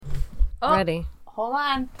Oh, Ready. hold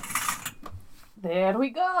on. There we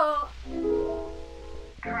go.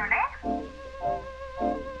 Truly?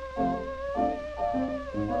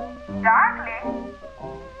 Darkly?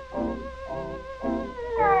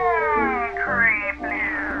 Creepy.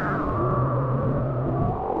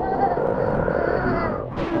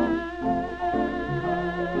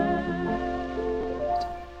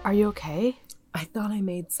 Are you okay? I thought I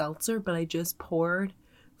made seltzer, but I just poured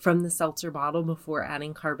from the seltzer bottle before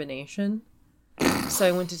adding carbonation. So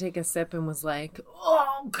I went to take a sip and was like,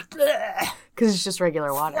 oh, Because it's just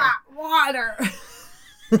regular water. flat water.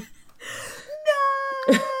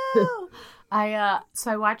 No!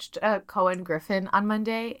 So I watched Cohen Griffin on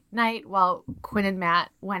Monday night while Quinn and Matt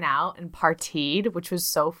went out and partied, which was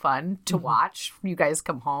so fun to watch. You guys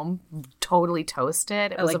come home totally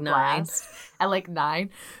toasted. It was like a blast. 9. At like 9.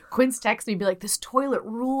 Quinn's texted me, be like, this toilet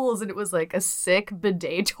rules. And it was like a sick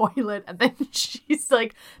bidet toilet. And then she's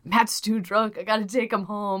like, Matt's too drunk. I got to take him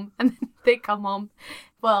home. And then they come home.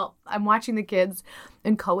 Well, I'm watching the kids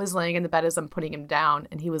and Co is laying in the bed as I'm putting him down.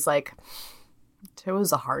 And he was like, it was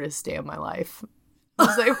the hardest day of my life.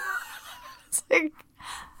 I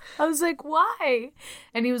was like, why?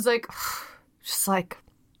 And he was like, just like,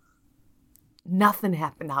 nothing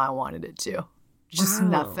happened how I wanted it to. Just Wow.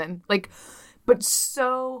 nothing. Like, but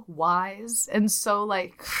so wise and so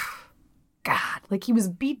like, God, like he was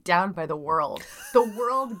beat down by the world. The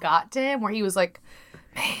world got to him where he was like,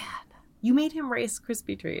 man. You made him race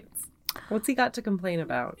Krispy Treats. What's he got to complain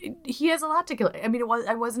about? He has a lot to kill. I mean,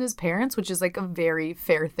 I wasn't his parents, which is like a very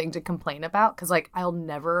fair thing to complain about. Because like, I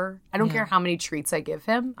don't care how many treats I give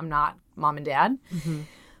him. I'm not mom and dad. Mm-hmm.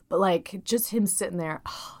 But like, just him sitting there,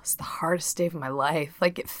 it's the hardest day of my life.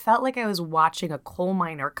 Like, it felt like I was watching a coal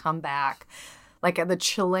miner come back. Like at the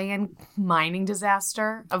Chilean mining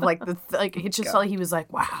disaster of like, it just felt like he was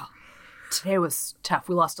like, wow, today was tough.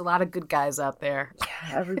 We lost a lot of good guys out there.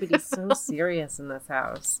 Yeah, everybody's so serious in this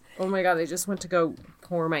house. Oh my God, I just went to go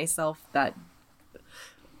pour myself that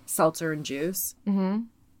seltzer and juice. Mm-hmm.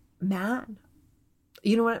 Matt,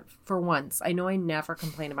 you know what? For once, I know I never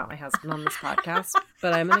complain about my husband on this podcast,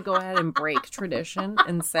 but I'm going to go ahead and break tradition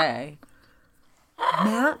and say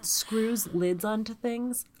Matt screws lids onto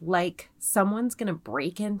things like someone's going to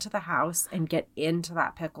break into the house and get into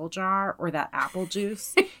that pickle jar or that apple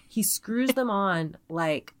juice. He screws them on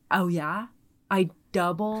like, oh yeah, I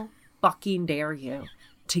double fucking dare you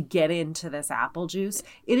to get into this apple juice.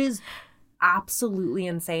 It is absolutely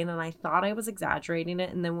insane. And I thought I was exaggerating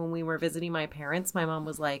it. And then when we were visiting my parents, my mom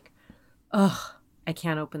was like, ugh, I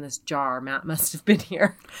can't open this jar. Matt must have been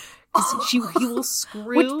here. Because he will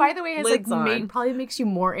screw Which, by the way, is like lids on. probably makes you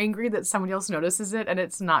more angry that somebody else notices it and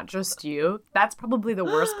it's not just you. That's probably the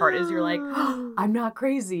worst part is you're like, I'm not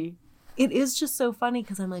crazy. It is just so funny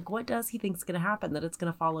because I'm like, what does he think's going to happen? That it's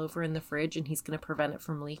going to fall over in the fridge and he's going to prevent it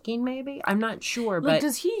from leaking maybe? I'm not sure, Like, but...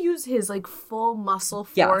 does he use his like full muscle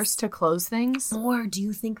Yes. force to close things? Or do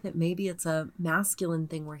you think that maybe it's a masculine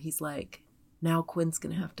thing where he's like, now Quinn's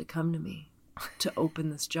going to have to come to me to open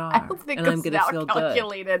this jar. I don't think and I'm it's going to not feel good.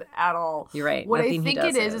 calculated at all. You're right. What Nothing I think he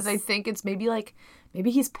it does is I think it's maybe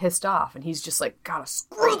he's pissed off and he's just like, gotta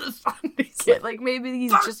screw this on this kid. Like maybe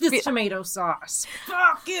he's Fuck just this tomato sauce.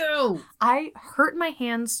 Fuck you. I hurt my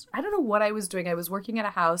hands. I don't know what I was doing. I was working at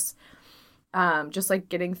a house, just like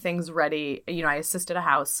getting things ready. You know, I assisted a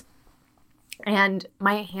house, and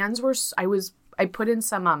my hands were. I put in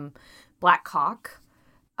some black caulk.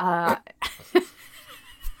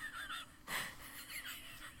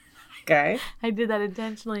 Okay. I did that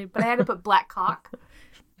intentionally, but I had to put black caulk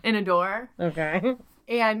in a door. Okay.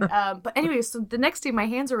 And but anyway, so the next day my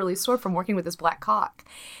hands are really sore from working with this black caulk,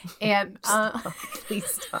 and Please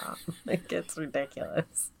stop. It gets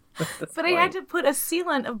ridiculous. but I had to put a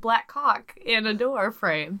sealant of black caulk in a door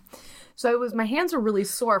frame. So my hands were really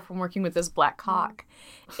sore from working with this black caulk.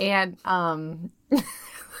 And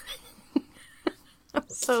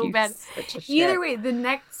so You're bad. such a shit. Either way,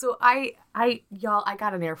 so I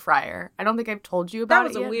got an air fryer. I don't think I've told you about That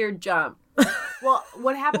was it a yet. weird jump. Well,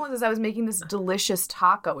 what happened was I was making this delicious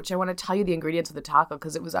taco, which I want to tell you the ingredients of the taco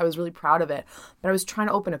because I was really proud of it. But I was trying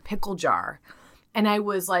to open a pickle jar. And I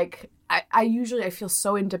was like, I usually feel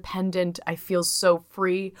so independent. I feel so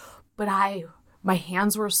free. But my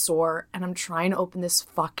hands were sore and I'm trying to open this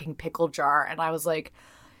fucking pickle jar. And I was like,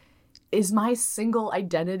 is my single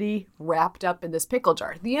identity wrapped up in this pickle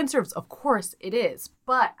jar? The answer is, of course it is.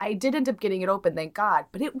 But I did end up getting it open, thank God.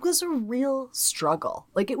 But it was a real struggle.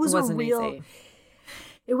 Like it wasn't easy.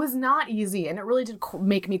 It was not easy, and it really did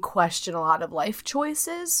make me question a lot of life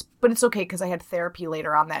choices. But it's okay because I had therapy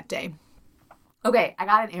later on that day. Okay, I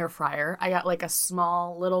got an air fryer. I got like a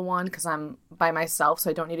small little one because I'm by myself, so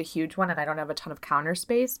I don't need a huge one and I don't have a ton of counter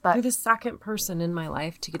space. But You're the second person in my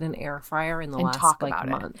life to get an air fryer in the and last talk like about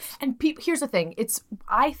month. it. And here's the thing: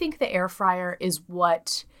 I think the air fryer is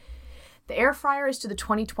what the air fryer is to the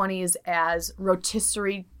 2020s as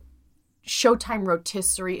rotisserie, Showtime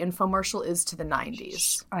rotisserie infomercial is to the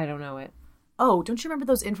 90s. I don't know it. Oh, don't you remember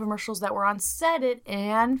those infomercials that were on Set It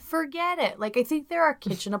and Forget It? Like, I think there are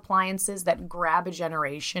kitchen appliances that grab a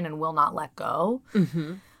generation and will not let go.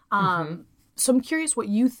 Mm-hmm. So I'm curious what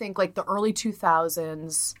you think, like, the early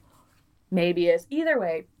 2000s maybe is. Either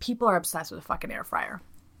way, people are obsessed with a fucking air fryer.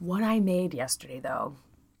 What I made yesterday, though,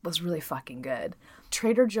 was really fucking good.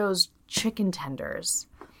 Trader Joe's chicken tenders.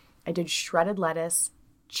 I did shredded lettuce,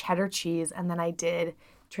 cheddar cheese, and then I did...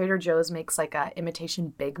 Trader Joe's makes like a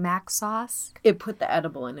imitation Big Mac sauce. It put the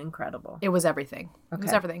edible in incredible. It was everything. Okay. It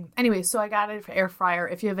was everything. Anyway, so I got it for air fryer.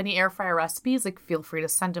 If you have any air fryer recipes, like feel free to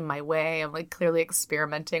send them my way. I'm like clearly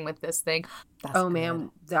experimenting with this thing. That's good. Man,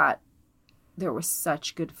 there was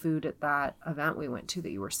such good food at that event we went to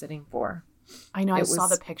that you were sitting for. I know. I saw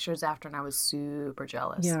the pictures after and I was super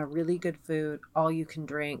jealous. Yeah, really good food. All you can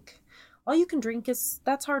drink. All you can drink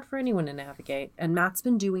that's hard for anyone to navigate. And Matt's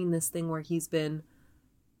been doing this thing where he's been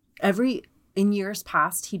in years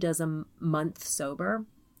past, he does a month soberary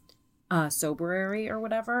or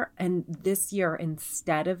whatever. And this year,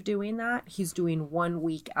 instead of doing that, he's doing 1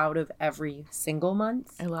 week out of every single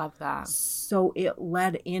month. I love that. So it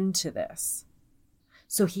led into this.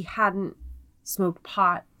 So he hadn't smoked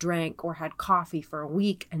pot, drank, or had coffee for a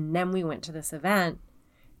week. And then we went to this event.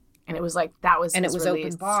 And it was like, that was and his it was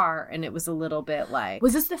release. Open bar, and it was a little bit like...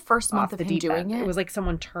 Was this the first month of him doing it? It was like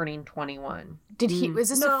someone turning 21. Did he... Was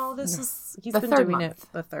this he's the been third doing month?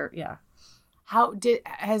 It the third, yeah.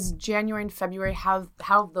 Has January and February, how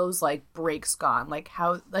those like breaks gone? Like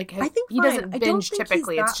how, like I think he doesn't binge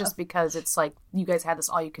typically. It's just because it's like you guys had this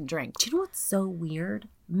all you can drink. Do you know what's so weird?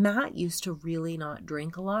 Matt used to really not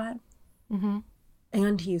drink a lot. Mm-hmm.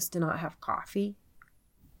 And he used to not have coffee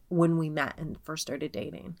when we met and first started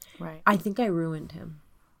dating. Right. I think I ruined him.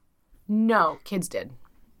 No, kids did.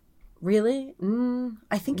 Really?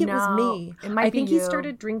 I think it was me. It might be think you. he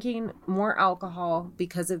started drinking more alcohol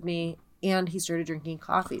because of me, and he started drinking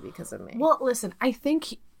coffee because of me. Well, listen, I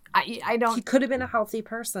think I don't... He could have been a healthy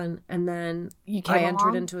person, and then I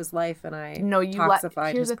entered into his life, and I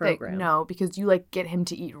toxified his program. No, because you like get him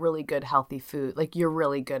to eat really good, healthy food. Like you're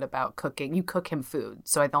really good about cooking. You cook him food,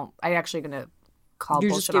 so I actually gonna call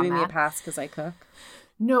You're bullshit just giving on me that. a pass because I cook?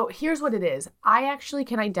 No, here's what it is. I actually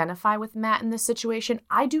can identify with Matt in this situation.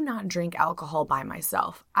 I do not drink alcohol by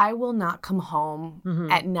myself. I will not come home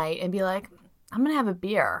at night and be like, I'm going to have a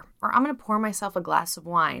beer or I'm going to pour myself a glass of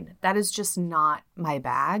wine. That is just not my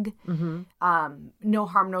bag. Mm-hmm. No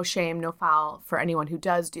harm, no shame, no foul for anyone who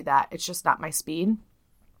does do that. It's just not my speed.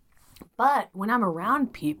 But when I'm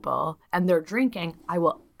around people and they're drinking, I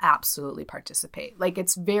will absolutely participate. Like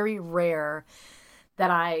it's very rare that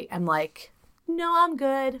I am like, no, I'm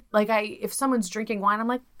good. Like if someone's drinking wine, I'm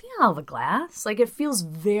like, yeah, I'll have a glass. Like it feels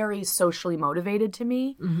very socially motivated to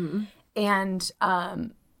me. Mm-hmm. And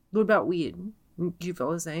what about weed? Do you feel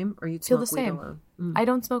the same, or you feel smoke the weed same? Alone? I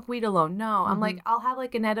don't smoke weed alone. No, I'm like, I'll have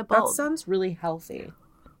like an edible. That sounds really healthy.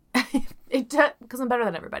 Because I'm better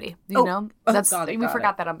than everybody. You know, that's we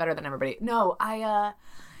forgot it. that I'm better than everybody. No,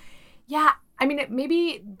 yeah. I mean,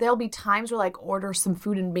 maybe there'll be times where like order some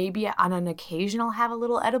food and maybe on an occasion I'll have a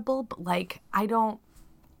little edible, but like I don't.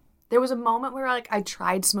 There was a moment where like I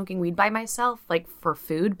tried smoking weed by myself, like for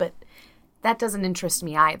food, but that doesn't interest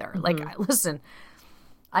me either. Mm-hmm. Like, listen,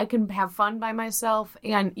 I can have fun by myself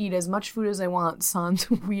and eat as much food as I want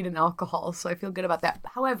sans weed and alcohol, so I feel good about that.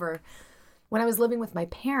 However, when I was living with my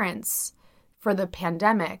parents for the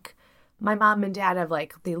pandemic, my mom and dad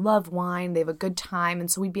they love wine, they have a good time, and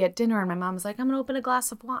so we'd be at dinner and my mom was like, I'm gonna open a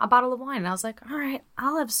bottle of wine, and I was like, all right,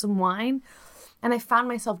 I'll have some wine, and I found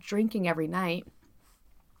myself drinking every night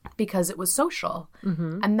because it was social,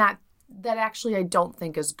 and that actually I don't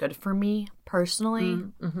think is good for me personally.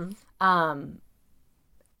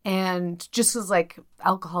 And just as like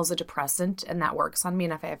alcohol is a depressant and that works on me,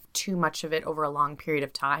 and if I have too much of it over a long period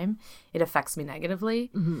of time, it affects me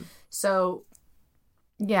negatively. So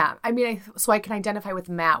yeah, I mean, so I can identify with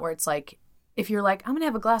Matt where it's like, if you're like, I'm gonna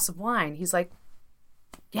have a glass of wine, he's like,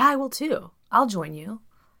 yeah, I will too, I'll join you.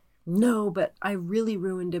 No, but I really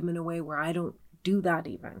ruined him in a way where I don't do that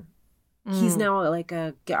even. He's now like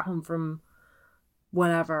a get home from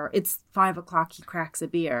whatever, it's 5:00, he cracks a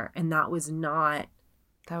beer, and that was not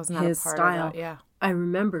his a part style. Of that. Yeah, I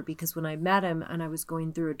remember because when I met him and I was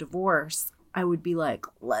going through a divorce, I would be like,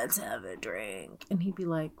 let's have a drink. And he'd be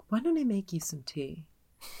like, why don't I make you some tea?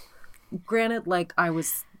 Granted, like I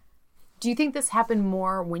was... Do you think this happened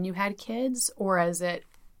more when you had kids, or is it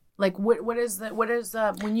like what is the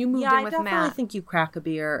when you moved in with I definitely Matt? think you crack a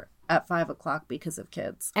beer at 5 o'clock because of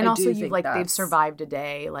kids. And I also do you think like they've that's- survived a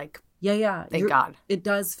day. Like Yeah. thank God. It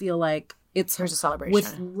does feel like it's There's a celebration.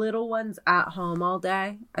 with little ones at home all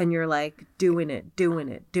day, and you're like doing it,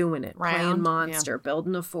 Round, playing Monster,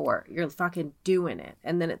 building a fort. You're fucking doing it,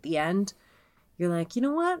 and then at the end, you're like, you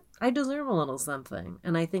know what? I deserve a little something.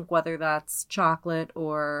 And I think whether that's chocolate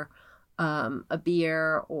or a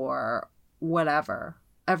beer or whatever,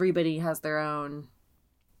 everybody has their own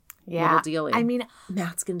little dealie. I mean,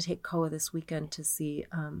 Matt's gonna take Koa this weekend to see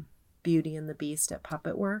Beauty and the Beast at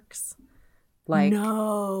Puppet Works. Like,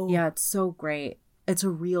 no. yeah, it's so great. It's a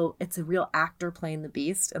real actor playing the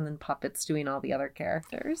Beast, and then puppets doing all the other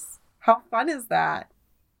characters. How fun is that?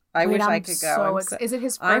 I wish I could go. Is it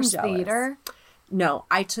his I'm first jealous. theater? No,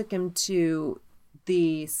 I took him to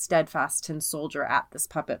the Steadfast Tin Soldier at this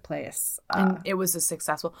puppet place. And it was a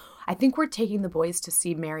successful. I think we're taking the boys to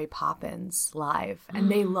see Mary Poppins live, and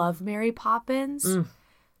they love Mary Poppins.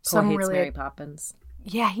 Cole hates Mary Poppins.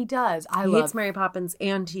 Yeah, he does. He hates Mary Poppins,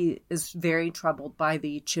 and he is very troubled by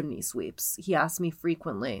the chimney sweeps. He asks me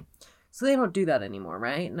frequently, so they don't do that anymore,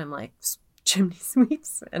 right? And I'm like, chimney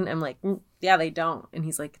sweeps? And I'm like, yeah, they don't. And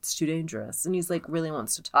he's like, it's too dangerous. And he's like, really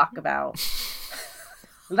wants to talk about.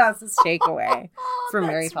 That's his takeaway from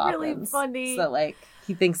Mary Poppins. Really funny. So like,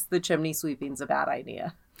 he thinks the chimney sweeping's a bad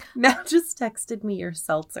idea. Matt just texted me, your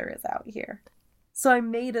seltzer is out here. So I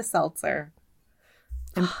made a seltzer.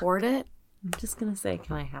 And poured it? I'm just going to say,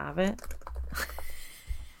 can I have it?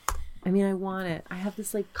 I mean, I want it. I have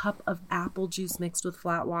this like cup of apple juice mixed with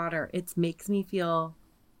flat water. It makes me feel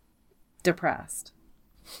depressed.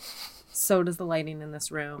 So does the lighting in this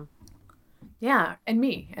room. Yeah, and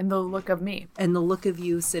me, and the look of me. And the look of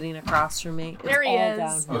you sitting across from me. There he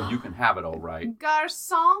is. Downhill. Oh, you can have it all right.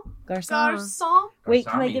 Garçon. Garçon. Garçon. Wait,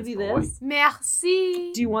 Garçon can I means give you boy. this?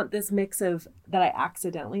 Merci. Do you want this mix of that I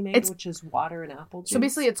accidentally made, which is water and apple juice? So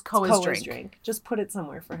basically it's Koa's drink. Just put it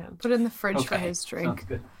somewhere for him. Put it in the fridge for Okay, his drink. sounds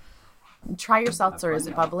good. Try your seltzer. Is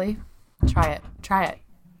it bubbly? Try it. Try it.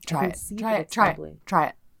 Try can it. see Try that it. it's Try bubbly. it. Try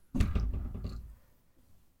it.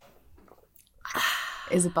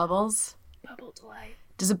 Is it bubbles? Bubble delight.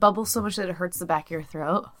 Does it bubble so much that it hurts the back of your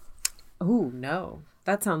throat? Oh, no.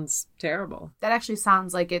 That sounds terrible. That actually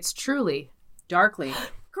sounds like it's truly Darkly.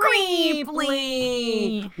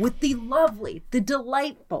 creeply. With the lovely, the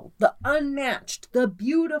delightful, the unmatched, the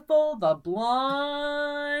beautiful, the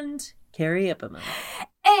blonde Carrie Ipperman.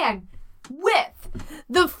 And with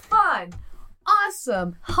the fun,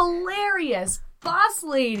 awesome, hilarious boss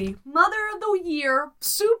lady, mother of the year,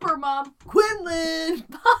 super mom, Quinlan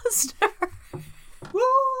Foster. Woo!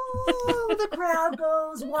 The crowd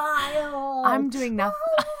goes wild. I'm doing nothing.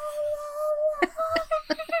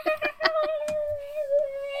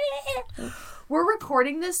 We're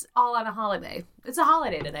recording this all on a holiday. It's a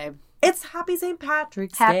holiday today. It's Happy St.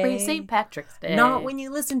 Patrick's Day. Happy St. Patrick's Day. Not when you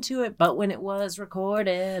listen to it, but when it was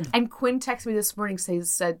recorded. And Quinn texted me this morning,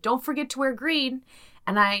 said, don't forget to wear green.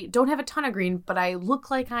 And I don't have a ton of green, but I look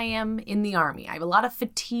like I am in the army. I have a lot of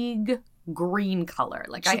fatigue green color.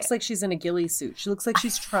 Like She looks like she's in a ghillie suit. She looks like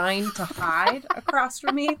she's trying to hide across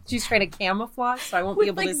from me. She's trying to camouflage so I won't be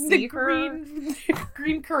able to see her.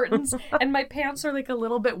 Green curtains. And my pants are like a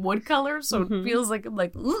little bit wood color, so it feels like I'm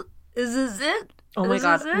like, "Ooh, is this it? Oh my Is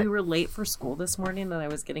God. this it?" We were late for school this morning and I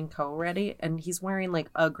was getting Ko ready and he's wearing like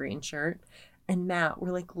a green shirt. And Matt,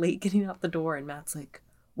 we're like late getting out the door and Matt's like,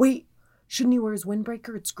 wait, shouldn't he wear his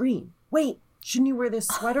windbreaker? It's green. Wait, shouldn't you wear this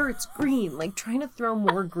sweater? It's green. Like trying to throw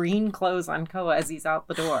more green clothes on Koa as he's out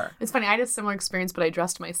the door. It's funny. I had a similar experience, but I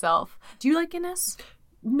dressed myself. Do you like Guinness?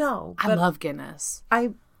 No, I but love Guinness.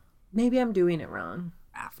 maybe I'm doing it wrong.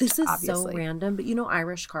 This is Obviously. so random, but you know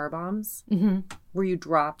Irish car bombs? Mm-hmm. Where you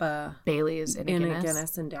drop a Bailey's in a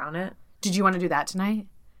Guinness. and down it? Did you want to do that tonight?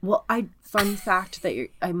 Well, fun fact that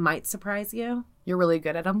I might surprise you You're really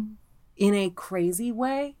good at them. in a crazy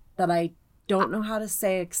way that I don't know how to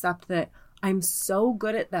say except that I'm so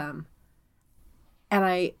good at them. And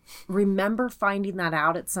I remember finding that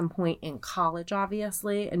out at some point in college,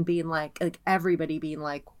 obviously, and being like everybody being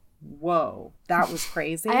like, whoa, that was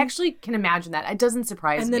crazy. I actually can imagine that. It doesn't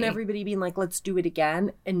surprise me. And then everybody being like, let's do it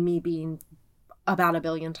again. And me being about 1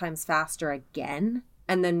 billion times faster again.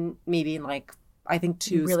 And then me being like, I think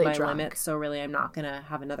 2's Really my drunk. limit. So really, I'm not going to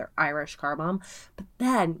have another Irish car bomb. But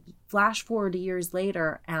then flash forward years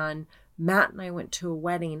later and Matt and I went to a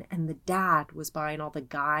wedding and the dad was buying all the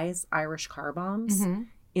guys Irish car bombs,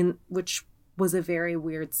 Mhm. which was a very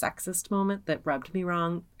weird sexist moment that rubbed me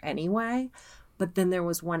wrong anyway. But then there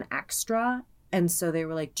was one extra. And so they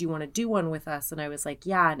were like, do you want to do one with us? And I was like,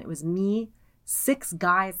 yeah. And it was me, 6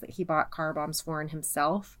 guys that he bought car bombs for and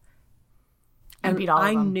himself. And beat all of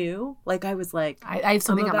I them. knew, like, I was like, I have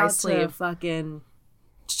something I'm on my about to sleeve. fucking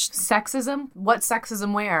Sexism? What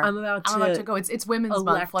sexism where? I'm about to go. It's women's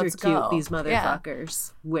month. Let's electrocute go. these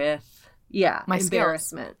motherfuckers with, My skills.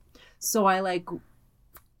 embarrassment. So I, like,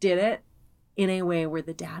 did it in a way where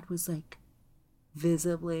the dad was, like,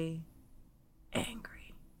 visibly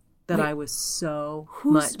angry that Wait, I was so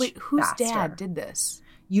much whose faster. dad did this?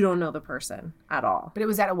 You don't know the person at all. But it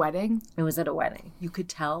was at a wedding? It was at a wedding. You could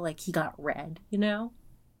tell, like, he got red, you know?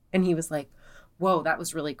 And he was like, whoa, that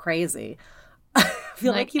was really crazy. I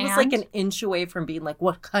feel like he was like an inch away from being like,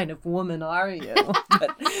 what kind of woman are you?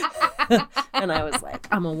 And I was like,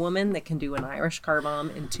 I'm a woman that can do an Irish car bomb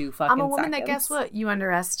in 2 fucking I'm a woman seconds. that, guess what? You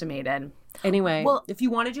underestimated. Anyway, Well- if you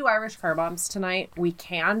want to do Irish car bombs tonight, we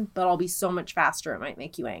can, but I'll be so much faster it might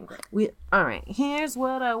make you angry. All right, here's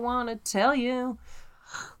what I want to tell you.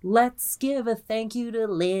 Let's give a thank you to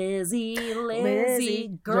Lizzie.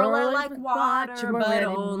 Lizzie, girl, I like water, but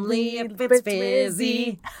only if it's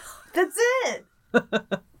fizzy. That's it.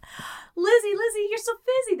 Lizzie, you're so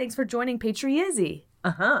fizzy. Thanks for joining Patreizzy.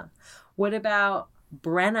 Uh-huh. What about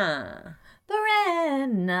Brenna?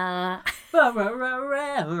 Brenna.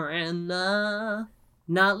 Brenna.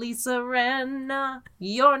 Not Lisa Renna.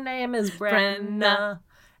 Your name is Brenna.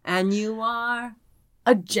 And you are...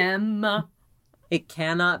 A gem. It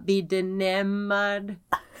cannot be denied.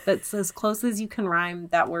 That's as close as you can rhyme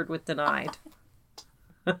that word with denied.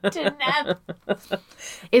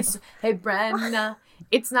 It's, hey, Brenna,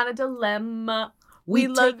 it's not a dilemma.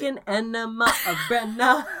 We take an enema of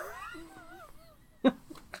Brenna.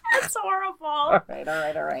 That's horrible. All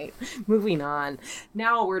right. Moving on.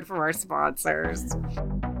 Now a word from our sponsors.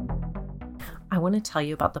 I want to tell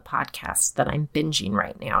you about the podcast that I'm binging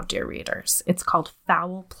right now, dear readers. It's called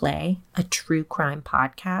Foul Play, a true crime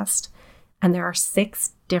podcast. And there are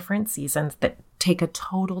 6 different seasons that take a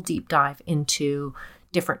total deep dive into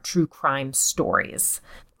different true crime stories.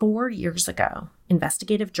 4 years ago,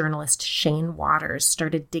 investigative journalist Shane Waters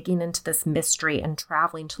started digging into this mystery and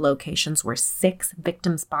traveling to locations where 6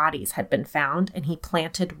 victims' bodies had been found, and he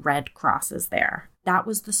planted red crosses there. That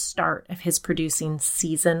was the start of his producing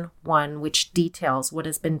season 1, which details what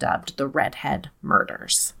has been dubbed the Redhead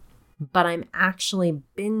Murders. But I'm actually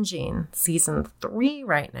binging season 3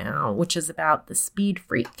 right now, which is about the Speed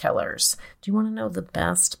Freak killers. Do you want to know the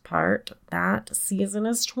best part? That season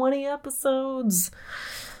is 20 episodes.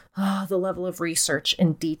 Oh, the level of research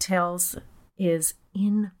and details is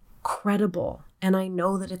incredible. And I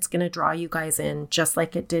know that it's going to draw you guys in just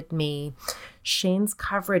like it did me. Shane's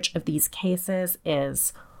coverage of these cases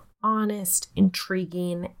is honest,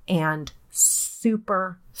 intriguing, and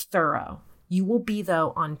super thorough. You will be,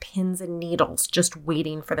 though, on pins and needles just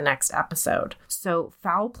waiting for the next episode. So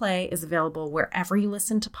Foul Play is available wherever you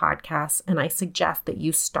listen to podcasts, and I suggest that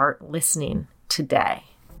you start listening today.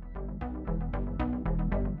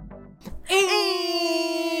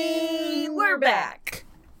 Hey, we're back.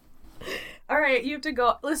 All right, you have to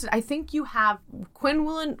go. Listen, I think you have. Quinn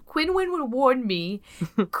warned me.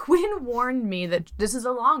 Quinn warned me that this is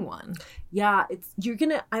a long one. Yeah,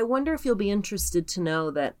 I wonder if you'll be interested to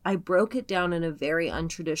know that I broke it down in a very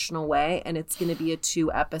untraditional way, and it's going to be a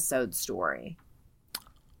 2-episode story.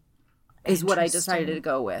 Is what I decided to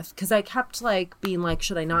go with. Because I kept, like, being like,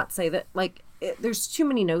 should I not say that? Like, there's too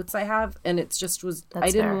many notes I have, and it's just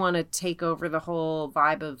I didn't want to take over the whole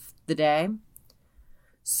vibe of the day.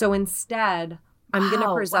 So instead, I'm going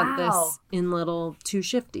to present this in little 2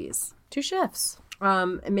 shifties. 2 shifts.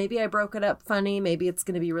 And maybe I broke it up funny. Maybe it's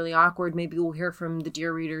going to be really awkward. Maybe we'll hear from the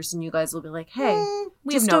dear readers and you guys will be like, hey,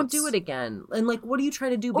 just don't do it again. And like, what are you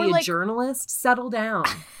trying to do? Be a journalist? Settle down.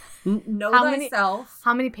 Know thyself.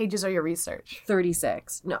 How many pages are your research?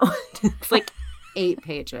 36. No, it's like 8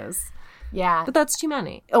 pages. Yeah. But that's too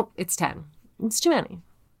many. Oh, it's 10. It's too many.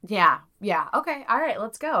 Yeah. Okay. All right.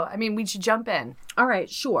 Let's go. I mean, we should jump in. All right.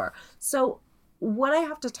 Sure. So what I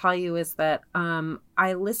have to tell you is that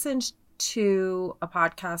I listened to a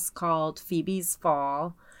podcast called Phoebe's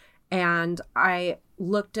Fall, and I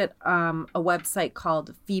looked at a website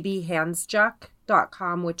called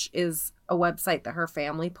PhoebeHandsjuck.com, which is a website that her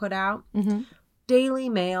family put out. Mm-hmm. Daily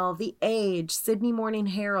Mail, The Age, Sydney Morning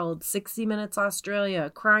Herald, 60 Minutes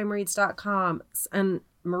Australia, CrimeReads.com, and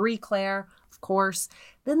Marie Claire, of course.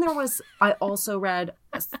 Then I also read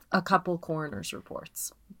a couple coroner's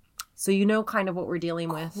reports. So you know kind of what we're dealing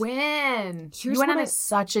with. Quinn, you went on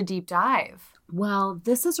such a deep dive. Well,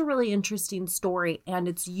 this is a really interesting story, and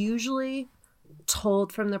it's usually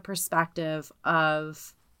told from the perspective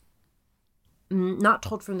of, not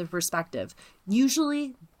told from the perspective.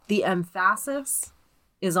 Usually the emphasis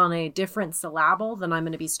is on a different syllable than I'm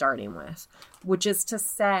going to be starting with, which is to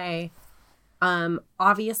say,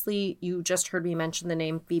 obviously you just heard me mention the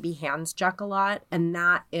name Phoebe Handsjuk a lot, and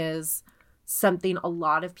that is something a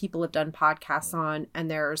lot of people have done podcasts on,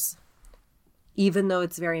 and even though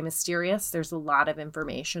it's very mysterious, there's a lot of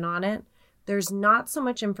information on it. There's not so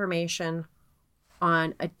much information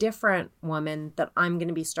on a different woman that I'm going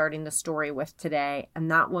to be starting the story with today,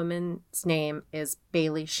 and that woman's name is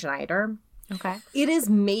Bailey Schneider. Okay. It is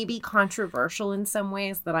maybe controversial in some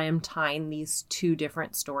ways that I am tying these two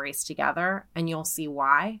different stories together, and you'll see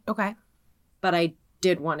why. Okay. But I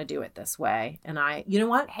did want to do it this way, and you know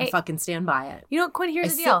what? I fucking stand by it. You know what, Quinn,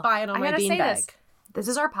 here's the I deal. sit by it on my beanbag. This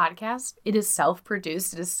is our podcast. It is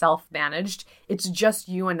self-produced. It is self-managed. It's just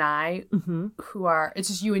you and I it's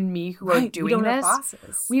just you and me who are doing we don't this. Have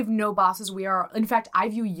bosses. We have no bosses. In fact, I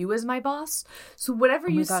view you as my boss. So whatever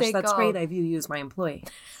you say, that's great. I view you as my employee.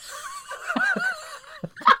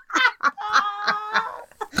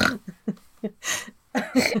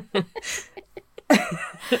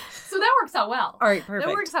 So that works out well. All right, perfect.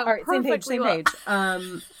 That works out perfectly same page.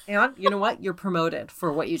 And you know what? You're promoted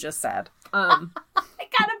for what you just said. I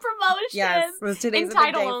got a promotion. Yes, today's a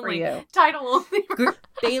big day for you. Title only.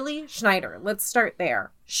 Bailey Schneider. Let's start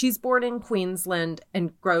there. She's born in Queensland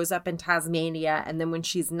and grows up in Tasmania, and then when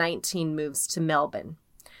she's 19, moves to Melbourne.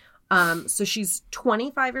 So she's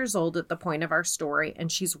 25 years old at the point of our story, and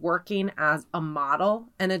she's working as a model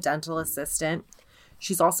and a dental assistant.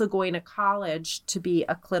 She's also going to college to be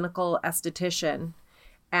a clinical esthetician,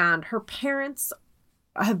 and her parents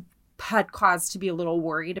have had cause to be a little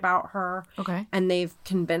worried about her. Okay. And they've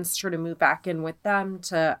convinced her to move back in with them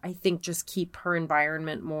to, I think, just keep her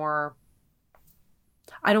environment more,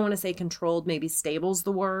 I don't want to say controlled, maybe stable's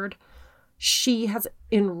the word. She has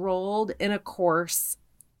enrolled in a course,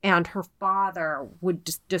 and her father would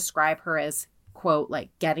describe her as, quote, like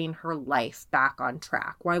getting her life back on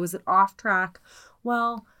track. Why was it off track?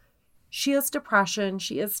 Well, she has depression.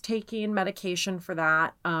 She is taking medication for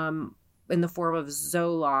that in the form of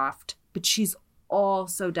Zoloft, but she's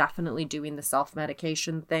also definitely doing the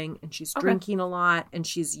self-medication thing, and she's drinking a lot, and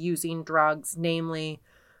she's using drugs, namely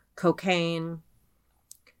cocaine.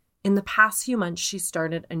 In the past few months, she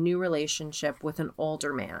started a new relationship with an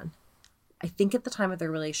older man. I think at the time of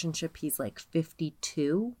their relationship, he's like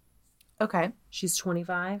 52. Okay. She's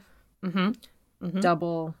 25. Mm-hmm.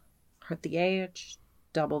 Double the age,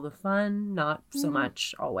 double the fun, not so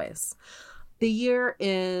much always. The year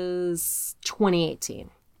is 2018.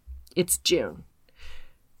 It's June.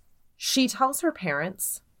 She tells her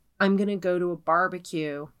parents, I'm going to go to a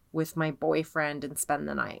barbecue with my boyfriend and spend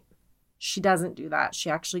the night. She doesn't do that. She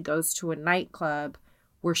actually goes to a nightclub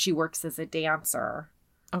where she works as a dancer.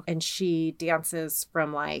 Okay. And she dances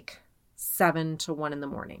from like 7 to 1 in the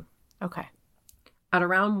morning. Okay. At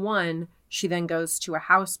around 1, she then goes to a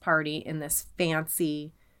house party in this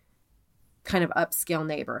fancy kind of upscale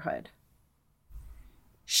neighborhood.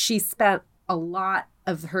 She spent a lot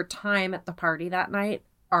of her time at the party that night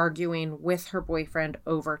arguing with her boyfriend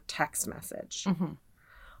over text message. Mm-hmm.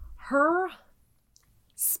 Her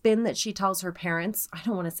spin that she tells her parents, I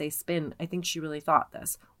don't want to say spin, I think she really thought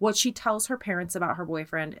this. What she tells her parents about her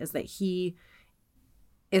boyfriend is that he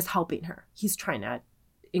is helping her. He's trying to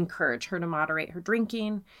encourage her to moderate her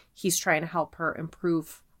drinking. He's trying to help her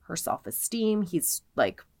improve her self-esteem. He's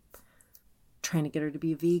like trying to get her to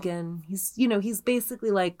be a vegan. He's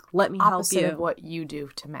basically like, let me Opposite help you. Of what you do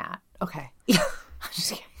to Matt. Okay. Yeah. I'm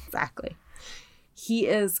just kidding. Exactly. He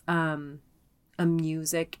is a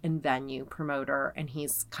music and venue promoter, and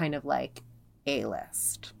he's kind of like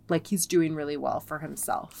A-list. Like he's doing really well for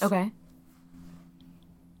himself. Okay.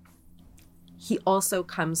 He also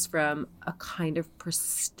comes from a kind of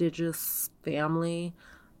prestigious family.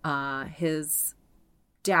 His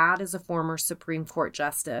dad is a former Supreme Court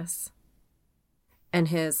justice, and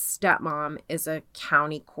his stepmom is a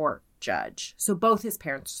county court judge. So both his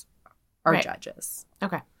parents are judges.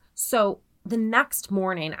 Okay. So the next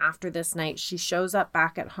morning after this night, she shows up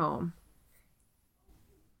back at home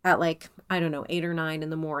at 8 or 9 in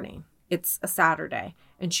the morning. It's a Saturday.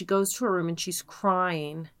 And she goes to her room and she's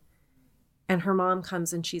crying. And her mom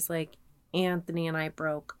comes and she's like, Anthony and I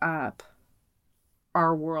broke up.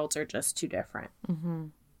 Our worlds are just too different. Mm-hmm.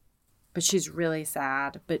 But she's really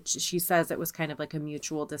sad. But she says it was kind of like a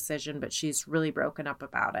mutual decision, but she's really broken up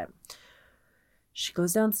about it. She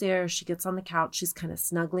goes downstairs. She gets on the couch. She's kind of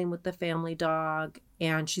snuggling with the family dog.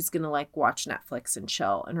 And she's going to watch Netflix and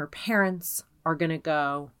chill. And her parents are going to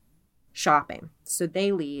go shopping. So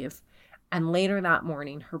they leave. And later that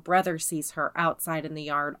morning, her brother sees her outside in the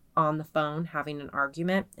yard on the phone having an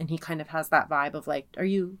argument. And he kind of has that vibe of like, are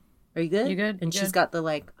you good? You good? And she's got the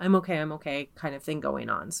like, I'm okay kind of thing going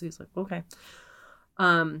on. So he's like, okay.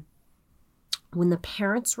 When the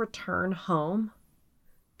parents return home,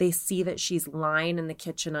 they see that she's lying in the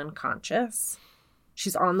kitchen unconscious.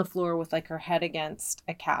 She's on the floor with like her head against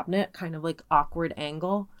a cabinet, kind of like awkward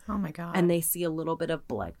angle. Oh my God. And they see a little bit of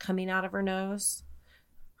blood coming out of her nose.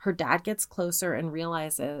 Her dad gets closer and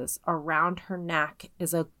realizes around her neck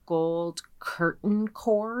is a gold curtain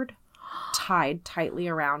cord tied tightly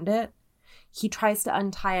around it. He tries to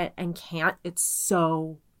untie it and can't. It's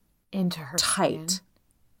so into her tight. skin.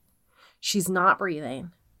 She's not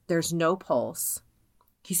breathing. There's no pulse.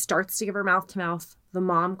 He starts to give her mouth to mouth. The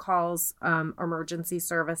mom calls emergency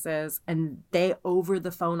services, and they, over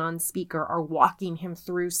the phone on speaker, are walking him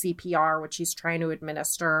through CPR, which he's trying to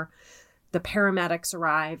administer. The paramedics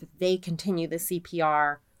arrive. They continue the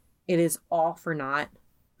CPR. It is all for naught.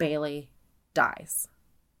 Bailey dies.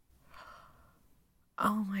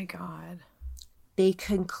 Oh my God. They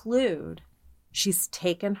conclude she's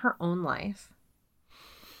taken her own life,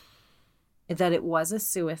 that it was a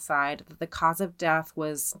suicide, that the cause of death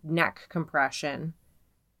was neck compression.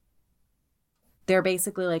 They're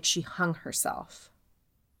basically like she hung herself.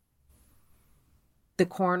 The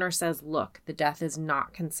coroner says, look, the death is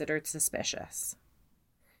not considered suspicious.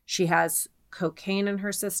 She has cocaine in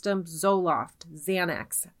her system, Zoloft,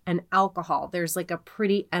 Xanax, and alcohol. There's like a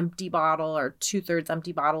pretty empty bottle or 2/3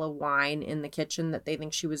 empty bottle of wine in the kitchen that they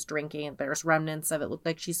think she was drinking. There's remnants of it. Looked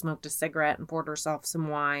like she smoked a cigarette and poured herself some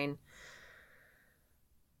wine.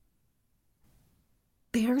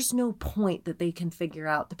 There's no point that they can figure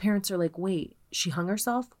out. The parents are like, wait, she hung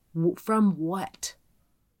herself? From what?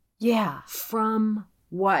 Yeah. From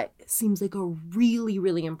what? Seems like a really,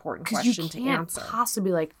 really important question to answer.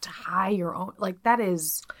 Possibly like tie your own. Like that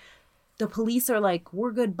is. The police are like,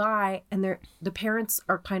 we're goodbye. And the parents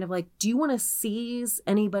are kind of like, do you want to seize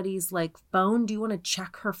anybody's like phone? Do you want to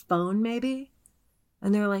check her phone maybe?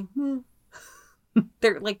 And they're like,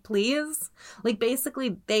 They're like, please? Like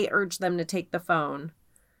basically they urge them to take the phone.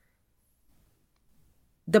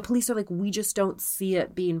 The police are like, we just don't see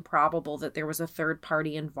it being probable that there was a third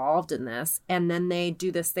party involved in this. And then they do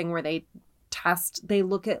this thing where they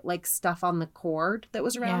look at like stuff on the cord that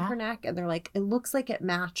was around her neck. And they're like, it looks like it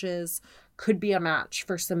matches, could be a match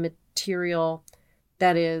for some material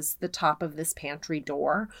that is the top of this pantry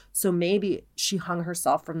door. So maybe she hung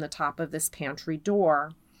herself from the top of this pantry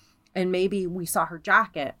door. And maybe we saw her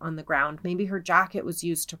jacket on the ground. Maybe her jacket was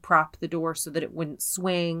used to prop the door so that it wouldn't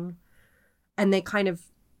swing. And they kind of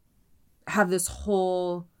have this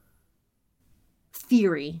whole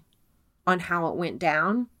theory on how it went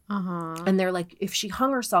down. Uh-huh. And they're like, if she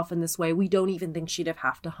hung herself in this way, we don't even think she'd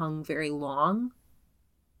have to hung very long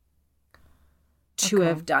to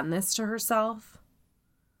have done this to herself.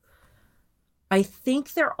 I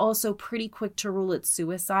think they're also pretty quick to rule it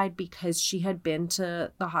suicide because she had been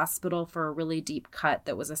to the hospital for a really deep cut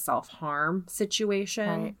that was a self-harm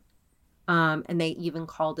situation. Right. And they even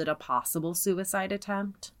called it a possible suicide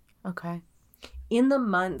attempt. Okay. In the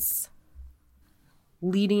months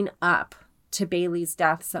leading up to Bailey's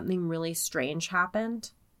death, something really strange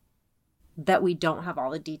happened that we don't have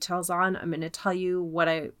all the details on. I'm going to tell you what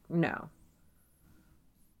I know.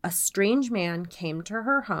 A strange man came to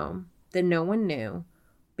her home that no one knew.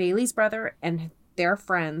 Bailey's brother and their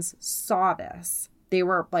friends saw this. They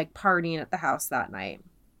were like partying at the house that night.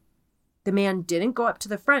 The man didn't go up to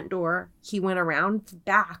the front door. He went around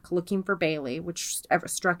back looking for Bailey, which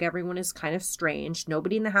struck everyone as kind of strange.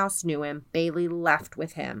 Nobody in the house knew him. Bailey left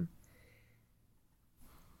with him.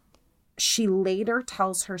 She later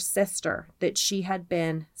tells her sister that she had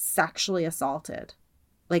been sexually assaulted,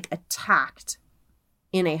 like attacked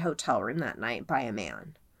in a hotel room that night by a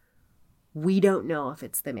man. We don't know if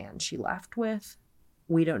it's the man she left with.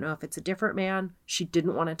 We don't know if it's a different man. She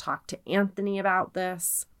didn't want to talk to Anthony about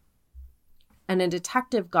this. And a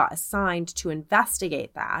detective got assigned to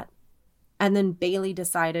investigate that. And then Bailey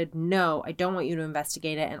decided, no, I don't want you to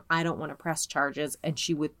investigate it, and I don't want to press charges. And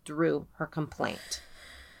she withdrew her complaint.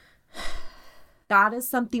 That is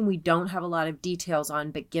something we don't have a lot of details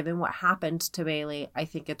on, but given what happened to Bailey, I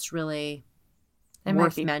think it's really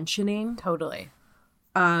worth mentioning. Totally.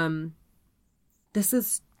 This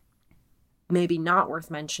is maybe not worth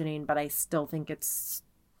mentioning, but I still think it's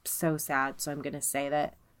so sad. So I'm going to say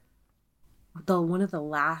that one of the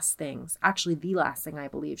last things, actually the last thing I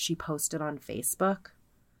believe she posted on Facebook,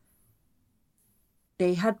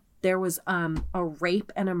 there was a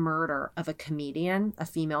rape and a murder of a comedian, a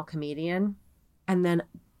female comedian. And then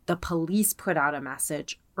the police put out a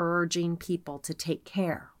message urging people to take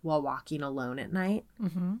care while walking alone at night.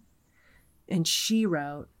 Mm-hmm. And she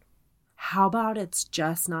wrote, how about it's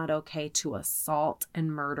just not okay to assault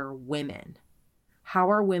and murder women? How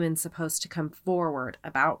are women supposed to come forward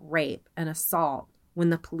about rape and assault when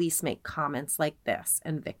the police make comments like this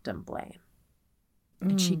and victim blame?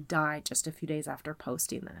 And she died just a few days after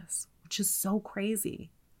posting this, which is so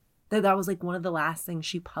crazy. That was like one of the last things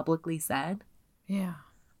she publicly said. Yeah.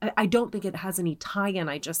 I don't think it has any tie-in.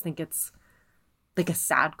 I just think it's like a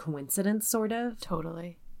sad coincidence, sort of.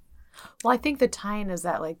 Totally. Well, I think the tie-in is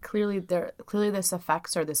that like clearly this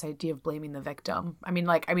affects her, this idea of blaming the victim. I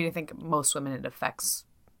think most women it affects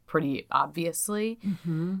pretty obviously.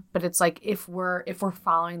 Mm-hmm. But it's like if we're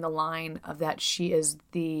following the line of that she is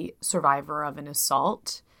the survivor of an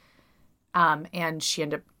assault, and she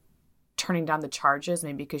ended up turning down the charges,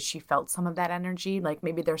 maybe because she felt some of that energy, like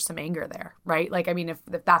maybe there's some anger there, right? Like, I mean, if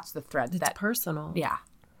that's the thread, it's personal. Yeah.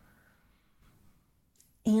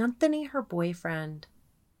 Anthony, her boyfriend,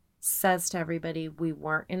 says to everybody, we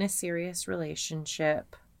weren't in a serious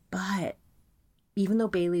relationship, but even though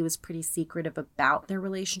Bailey was pretty secretive about their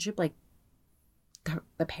relationship, like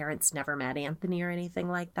the parents never met Anthony or anything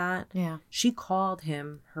like that. Yeah. She called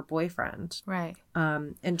him her boyfriend. Right.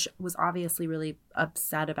 And was obviously really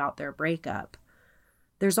upset about their breakup.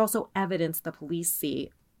 There's also evidence the police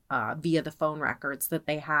see via the phone records that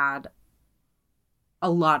they had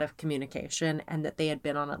a lot of communication and that they had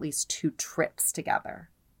been on at least 2 trips together.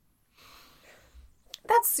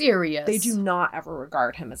 That's serious. They do not ever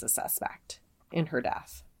regard him as a suspect in her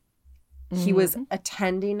death. Mm-hmm. He was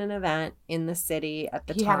attending an event in the city at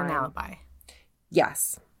the time. He had an alibi.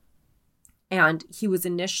 Yes. And he was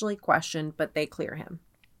initially questioned, but they clear him.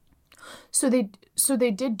 So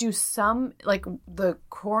they did do some, like the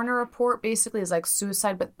coroner report basically is like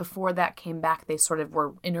suicide, but before that came back, they sort of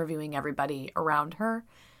were interviewing everybody around her.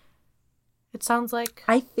 It sounds like.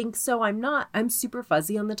 I think so. I'm super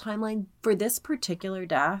fuzzy on the timeline. For this particular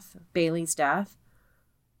death, Bailey's death,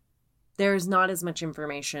 there's not as much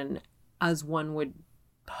information as one would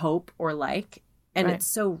hope or like. And right. It's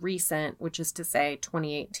so recent, which is to say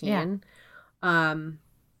 2018. Yeah.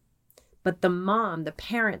 But the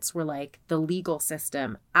parents were like, the legal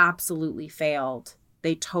system absolutely failed.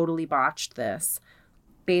 They totally botched this.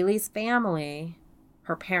 Bailey's family,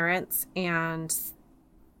 her parents and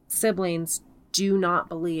siblings, do not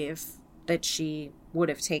believe that she would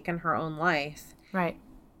have taken her own life. Right.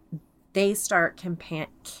 They start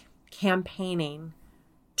campaigning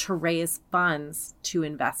to raise funds to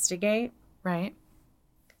investigate. Right.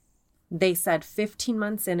 They said 15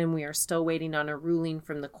 months in and we are still waiting on a ruling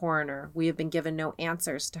from the coroner. We have been given no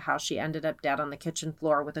answers to how she ended up dead on the kitchen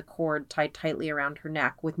floor with a cord tied tightly around her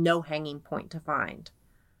neck with no hanging point to find.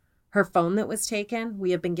 Her phone that was taken,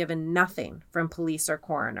 we have been given nothing from police or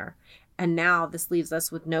coroner. And now this leaves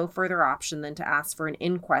us with no further option than to ask for an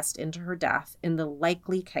inquest into her death in the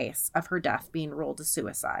likely case of her death being ruled a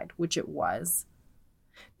suicide, which it was.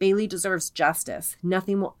 Bailey deserves justice.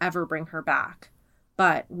 Nothing will ever bring her back.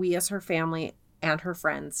 But we as her family and her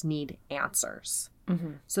friends need answers.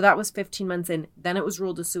 Mm-hmm. So that was 15 months in. Then it was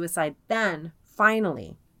ruled a suicide. Then,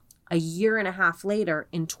 finally, a year and a half later,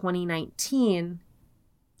 in 2019,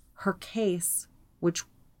 her case, which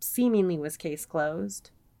seemingly was case closed,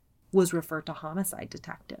 was referred to homicide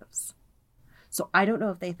detectives. So I don't know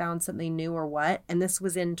if they found something new or what. And this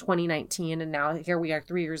was in 2019. And now here we are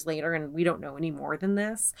 3 years later and we don't know any more than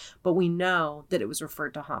this. But we know that it was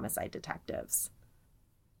referred to homicide detectives.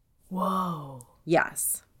 Whoa.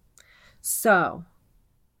 Yes. So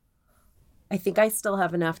I think I still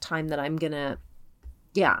have enough time that I'm going to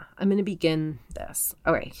begin this.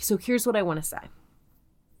 All right. So here's what I want to say.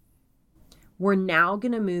 We're now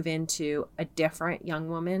going to move into a different young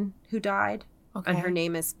woman who died. Okay. And her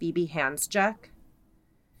name is Phoebe Handsjuk.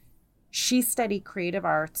 She studied creative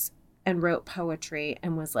arts and wrote poetry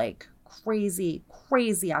and was like crazy,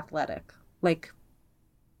 crazy athletic. Like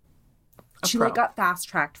she like got fast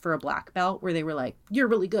tracked for a black belt where they were like, you're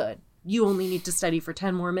really good. You only need to study for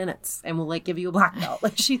 10 more minutes and we'll like give you a black belt.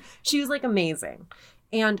 Like she was like amazing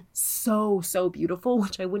and so, so beautiful,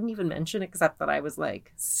 which I wouldn't even mention except that I was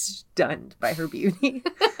like stunned by her beauty.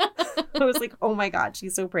 I was like, oh my God,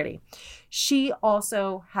 she's so pretty. She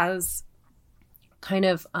also has kind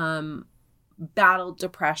of battled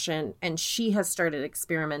depression and she has started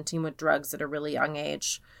experimenting with drugs at a really young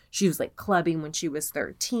age. She was like clubbing when she was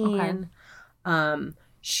 13. Okay.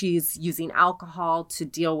 She's using alcohol to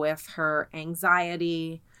deal with her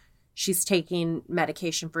anxiety. She's taking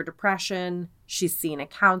medication for depression. She's seeing a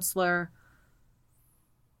counselor.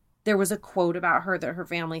 There was a quote about her that her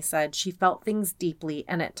family said, she felt things deeply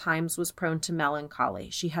and at times was prone to melancholy.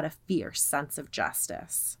 She had a fierce sense of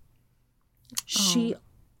justice. She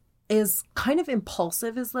is kind of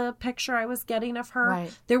impulsive is the picture I was getting of her.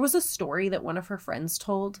 Right. There was a story that one of her friends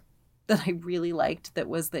told that I really liked that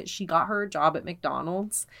was that she got her a job at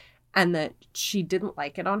McDonald's and that she didn't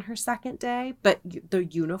like it on her second day, but the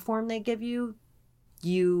uniform they give you,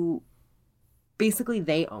 basically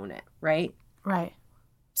they own it, right? Right.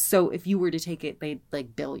 So if you were to take it, they'd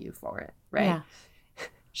like bill you for it, right? Yeah.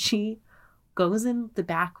 She goes in the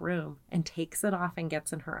back room and takes it off and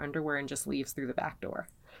gets in her underwear and just leaves through the back door.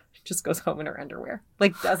 She just goes home in her underwear.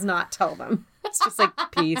 Like, does not tell them. It's just like,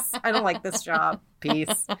 peace. I don't like this job.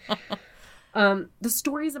 Peace. The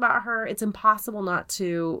stories about her, it's impossible not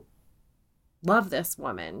to love this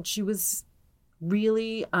woman. She was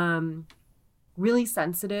really, really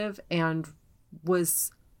sensitive and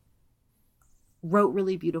wrote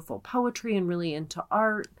really beautiful poetry and really into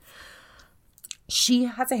art. She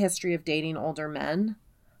has a history of dating older men.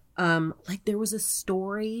 Like there was a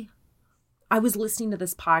story. I was listening to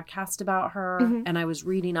this podcast about her and I was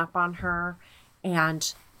reading up on her,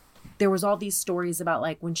 and there was all these stories about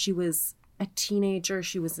like when she was a teenager,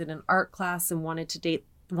 she was in an art class and wanted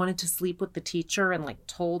to sleep with the teacher and like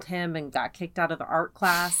told him and got kicked out of the art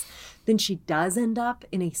class. Then she does end up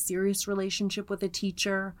in a serious relationship with a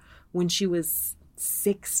teacher when she was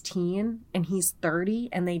 16 and he's 30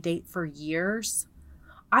 and they date for years.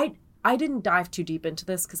 I didn't dive too deep into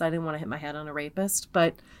this because I didn't want to hit my head on a rapist,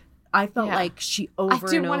 but I felt like she over and over again.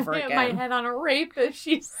 I didn't want to hit my head on a rapist,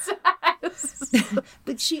 she says.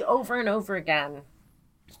 But she over and over again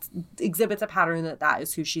exhibits a pattern that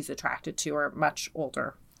is who she's attracted to, or much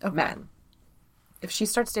older men. If she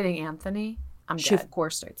starts dating Anthony, I'm dead. She of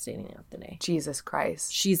course starts dating Anthony. Jesus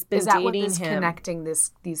Christ. She's been dating him. Is that what is connecting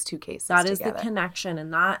these two cases That together? is the connection,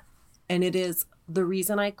 and it is the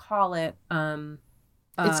reason I call it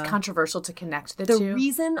it's controversial to connect the two. The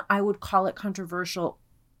reason I would call it controversial,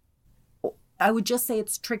 I would just say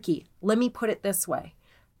it's tricky. Let me put it this way.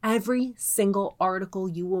 Every single article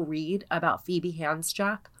you will read about Phoebe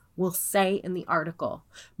Handsjack will say in the article,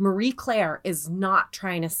 Marie Claire is not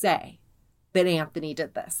trying to say that Anthony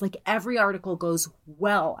did this. Like every article goes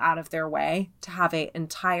well out of their way to have a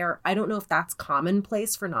entire, I don't know if that's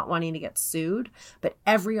commonplace for not wanting to get sued, but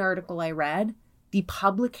every article I read, the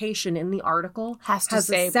publication in the article has to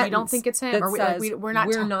say, we don't think it's him, or we're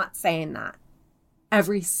not saying that.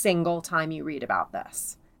 Every single time you read about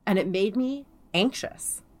this. And it made me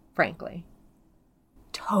anxious, frankly.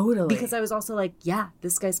 Totally. Because I was also like, yeah,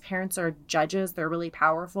 this guy's parents are judges. They're really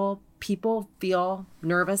powerful. People feel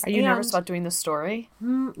nervous. Are you nervous about doing the story?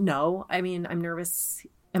 No. I mean, I'm nervous.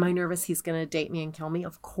 Am I nervous he's going to date me and kill me?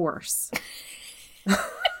 Of course.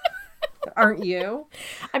 Aren't you?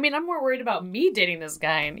 I mean, I'm more worried about me dating this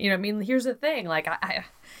guy. And, I mean, here's the thing. Like,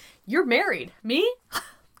 you're married. Me?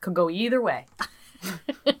 Could go either way.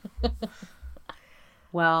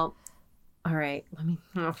 Well, all right.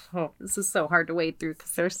 This is so hard to wade through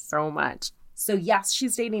because there's so much. So yes,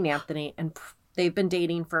 she's dating Anthony, and they've been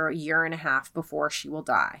dating for a year and a half before she will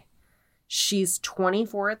die. She's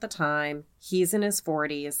 24 at the time. He's in his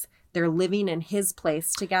 40s. They're living in his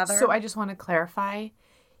place together. So I just want to clarify.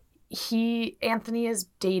 Anthony is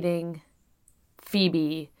dating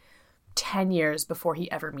Phoebe 10 years before he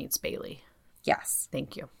ever meets Bailey. Yes.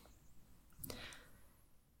 Thank you.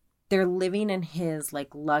 They're living in his like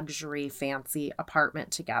luxury fancy apartment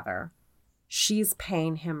together. She's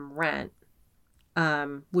paying him rent,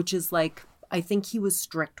 which is like, I think he was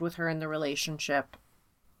strict with her in the relationship,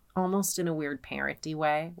 almost in a weird parenty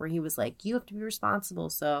way, where he was like, you have to be responsible,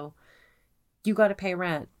 so you got to pay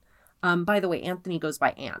rent. By the way, Anthony goes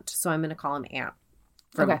by Ant, so I'm going to call him Ant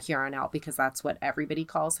from here on out because that's what everybody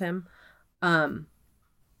calls him.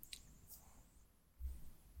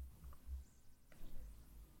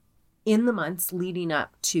 In the months leading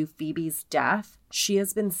up to Phoebe's death, she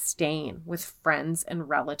has been staying with friends and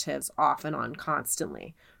relatives off and on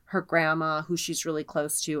constantly. Her grandma, who she's really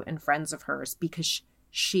close to, and friends of hers, because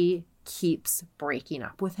she keeps breaking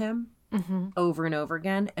up with him over and over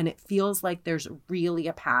again. And it feels like there's really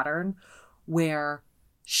a pattern where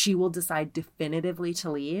she will decide definitively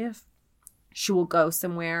to leave. She will go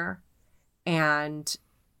somewhere and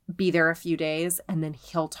be there a few days, and then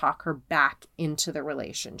he'll talk her back into the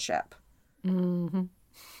relationship.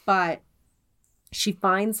 But she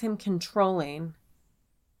finds him controlling.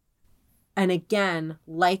 And again,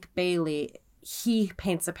 like Bailey, he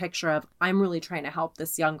paints a picture of, I'm really trying to help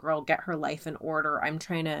this young girl get her life in order. I'm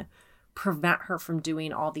trying to prevent her from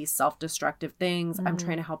doing all these self-destructive things. I'm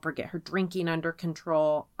trying to help her get her drinking under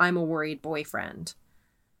control. I'm a worried boyfriend.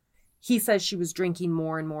 He says she was drinking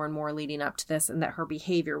more and more and more leading up to this and that her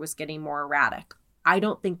behavior was getting more erratic. I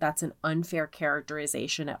don't think that's an unfair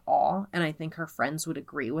characterization at all. And I think her friends would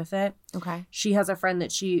agree with it. Okay. She has a friend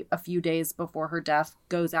that she, a few days before her death,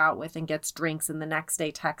 goes out with and gets drinks. And the next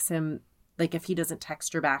day texts him, like, if he doesn't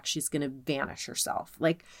text her back, she's going to vanish herself.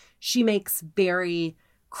 Like, she makes very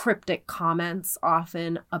cryptic comments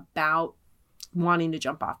often about wanting to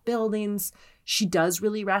jump off buildings. She does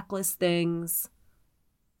really reckless things.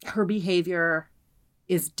 Her behavior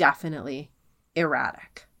is definitely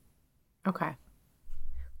erratic. Okay.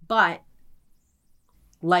 But,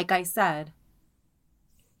 like I said,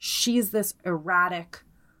 she's this erratic,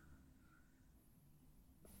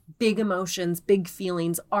 big emotions, big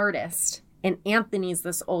feelings artist. And Anthony's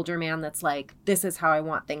this older man that's like, this is how I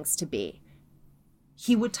want things to be.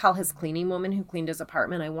 He would tell his cleaning woman who cleaned his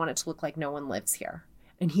apartment, I want it to look like no one lives here.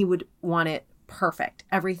 And he would want it perfect.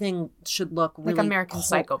 Everything should look really like American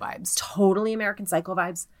Psycho vibes. Totally American Psycho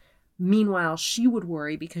vibes. Meanwhile, she would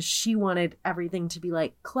worry because she wanted everything to be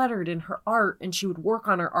like cluttered in her art, and she would work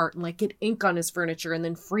on her art and like get ink on his furniture and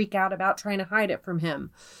then freak out about trying to hide it from him.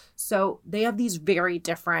 So they have these very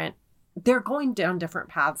different, they're going down different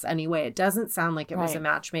paths anyway. It doesn't sound like it was a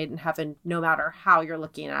match made in heaven, no matter how you're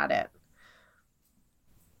looking at it.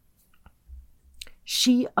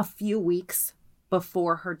 She, a few weeks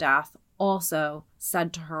before her death, also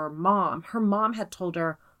said to her mom had told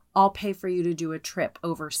her, I'll pay for you to do a trip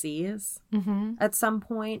overseas at some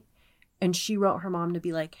point. And she wrote her mom to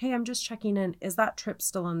be like, hey, I'm just checking in. Is that trip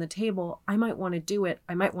still on the table? I might want to do it.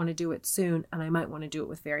 I might want to do it soon. And I might want to do it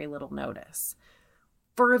with very little notice.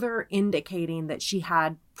 Further indicating that she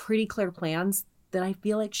had pretty clear plans, that I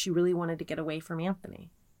feel like she really wanted to get away from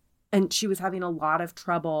Anthony. And she was having a lot of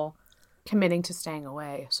trouble committing to staying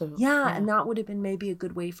away. So yeah, and that would have been maybe a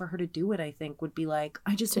good way for her to do it, I think, would be like,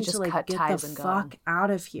 I just need to like get the fuck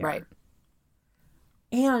out of here. Right.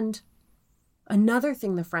 And another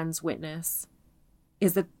thing the friends witness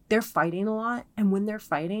is that they're fighting a lot. And when they're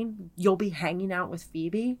fighting, you'll be hanging out with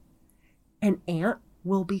Phoebe and Aunt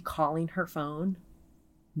will be calling her phone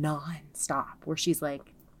nonstop, where she's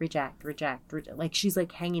like, reject. Like, she's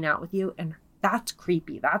like hanging out with you. And that's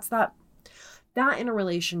creepy. That's that in a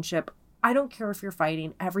relationship. I don't care if you're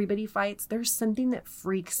fighting. Everybody fights. There's something that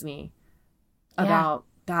freaks me about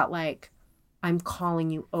that. Like, I'm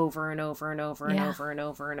calling you over and over and over and over and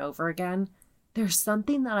over and over again. There's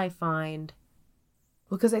something that I find,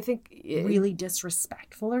 because I think really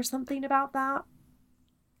disrespectful or something about that.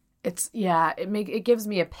 It gives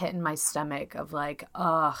me a pit in my stomach of like,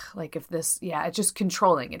 ugh, like if this, it's just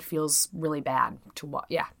controlling. It feels really bad to watch.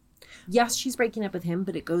 Yeah. Yes, she's breaking up with him,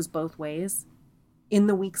 but it goes both ways. In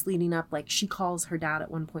the weeks leading up, like, she calls her dad at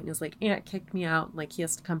one point and is like, Aunt kicked me out. Like, he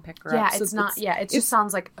has to come pick her up. Yeah, it's not, it just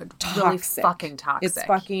sounds like really fucking toxic. It's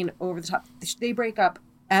fucking over the top. They break up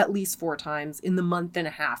at least 4 times in the month and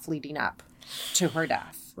a half leading up to her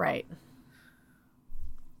death. Right.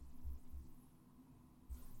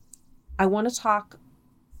 I want to talk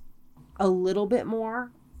a little bit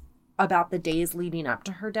more about the days leading up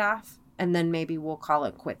to her death, and then maybe we'll call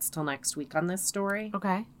it quits till next week on this story.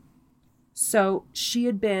 Okay. So she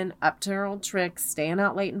had been up to her old tricks, staying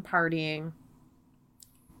out late and partying.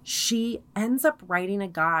 She ends up writing a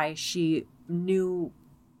guy she knew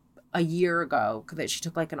a year ago that she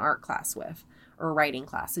took like an art class with, or a writing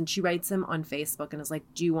class. And she writes him on Facebook and is like,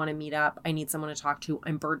 do you want to meet up? I need someone to talk to.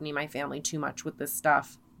 I'm burdening my family too much with this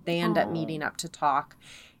stuff. They end up meeting up to talk.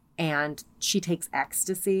 And she takes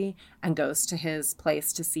ecstasy and goes to his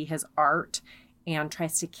place to see his art and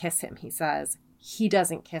tries to kiss him, he says. He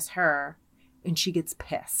doesn't kiss her, and she gets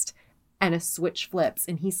pissed. And a switch flips,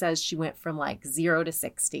 and he says she went from like 0 to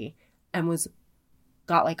 60 and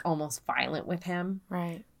got like almost violent with him.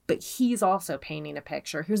 Right. But he's also painting a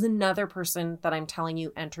picture. Here's another person that I'm telling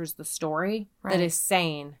you enters the story that is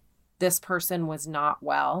saying this person was not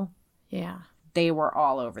well. Yeah. They were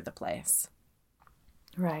all over the place.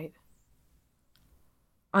 Right.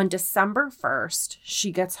 On December 1st,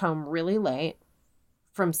 she gets home really late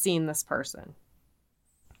from seeing this person.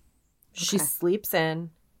 She sleeps in.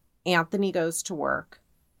 Anthony goes to work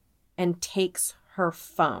and takes her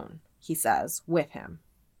phone, he says, with him.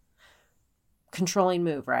 Controlling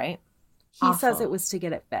move, right? He says it was to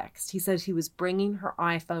get it fixed. He says he was bringing her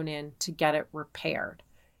iPhone in to get it repaired.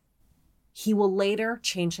 He will later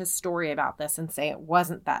change his story about this and say it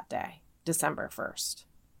wasn't that day, December 1st.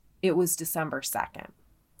 It was December 2nd.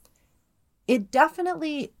 It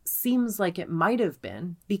definitely seems like it might have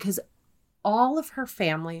been, because all of her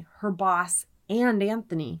family, her boss, and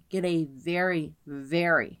Anthony get a very,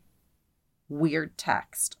 very weird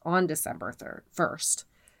text on December 1st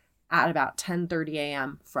at about 10:30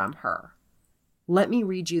 a.m. from her. Let me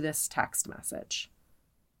read you this text message.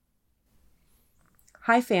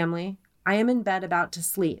 Hi, family. I am in bed about to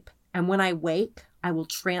sleep, and when I wake, I will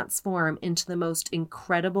transform into the most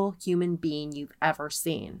incredible human being you've ever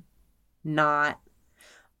seen. Not.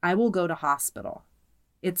 I will go to hospital.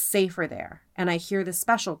 It's safer there, and I hear the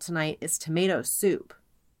special tonight is tomato soup.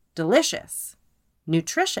 Delicious.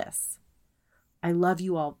 Nutritious. I love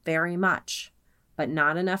you all very much, but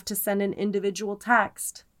not enough to send an individual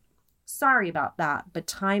text. Sorry about that, but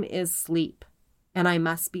time is sleep, and I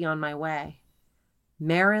must be on my way.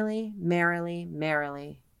 Merrily, merrily,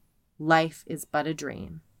 merrily, life is but a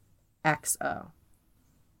dream. XO.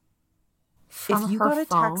 From if you her got a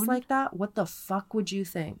phone? text like that, what the fuck would you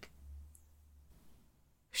think?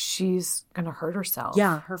 She's gonna hurt herself.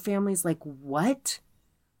 Yeah, her family's like, what?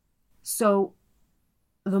 So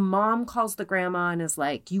the mom calls the grandma and is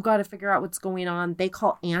like, you got to figure out what's going on. They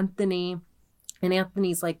call Anthony, and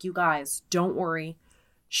Anthony's like, you guys, don't worry.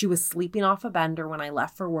 She was sleeping off a bender when I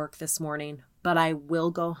left for work this morning, but I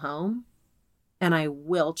will go home and I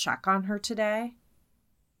will check on her today.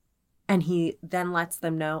 And he then lets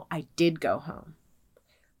them know I did go home.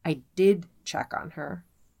 I did check on her.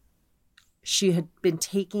 She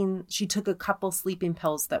took a couple sleeping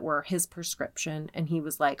pills that were his prescription. And he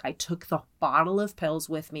was like, I took the bottle of pills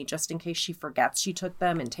with me just in case she forgets she took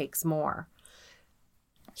them and takes more.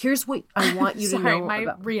 Here's what I want you to know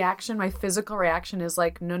about. My physical reaction is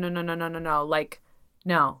like, no. Like,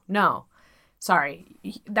 no. Sorry,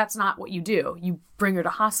 that's not what you do. You bring her to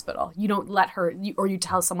hospital. You don't let her, or you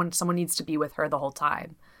tell someone needs to be with her the whole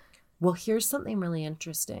time. Well, here's something really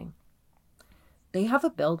interesting. They have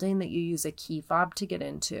a building that you use a key fob to get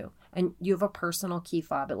into, and you have a personal key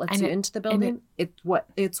fob. It lets you into the building.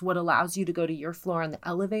 It's what allows you to go to your floor on the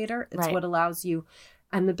elevator. It's what allows you,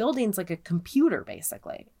 and the building's like a computer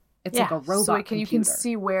basically. It's like a robot so computer. You can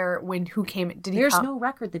see who came. There's no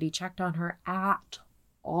record that he checked on her at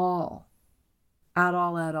all. At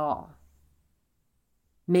all.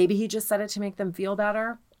 Maybe he just said it to make them feel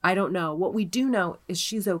better. I don't know. What we do know is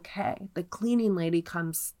she's okay. The cleaning lady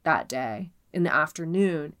comes that day in the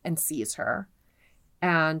afternoon and sees her.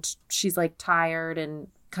 And she's like tired and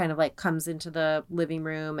kind of like comes into the living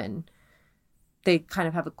room and they kind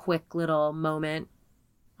of have a quick little moment.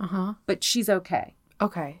 Uh-huh. But she's okay.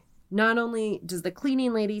 Okay. Not only does the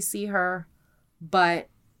cleaning lady see her, but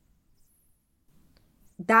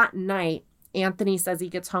that night, Anthony says he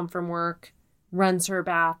gets home from work, runs her a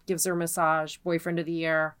bath, gives her a massage, boyfriend of the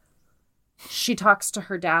year. She talks to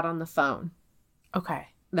her dad on the phone. Okay.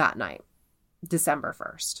 That night, December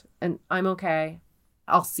 1st. And I'm okay.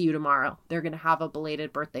 I'll see you tomorrow. They're going to have a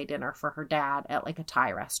belated birthday dinner for her dad at like a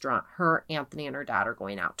Thai restaurant. Her, Anthony, and her dad are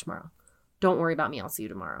going out tomorrow. Don't worry about me. I'll see you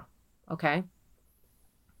tomorrow. Okay?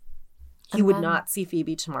 He would not see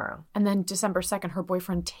Phoebe tomorrow. And then December 2nd, her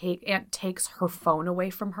boyfriend takes her phone away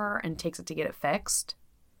from her and takes it to get it fixed.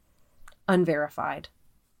 Unverified.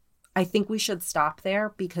 I think we should stop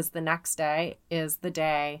there because the next day is the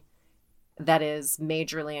day that is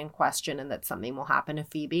majorly in question and that something will happen to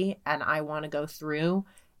Phoebe. And I want to go through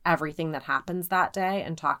everything that happens that day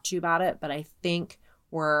and talk to you about it. But I think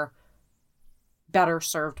we're better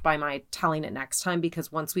served by my telling it next time,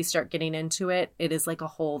 because once we start getting into it, it is like a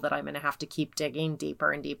hole that I'm going to have to keep digging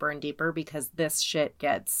deeper and deeper and deeper, because this shit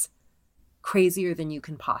gets crazier than you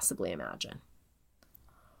can possibly imagine.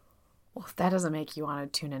 Well, if that doesn't make you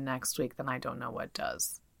want to tune in next week, then I don't know what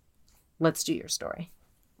does. Let's do your story.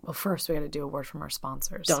 Well, first we got to do a word from our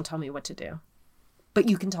sponsors. Don't tell me what to do, but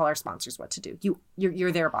you can tell our sponsors what to do.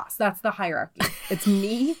 You're their boss. That's the hierarchy. It's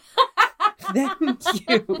me. Then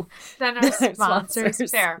you. Then our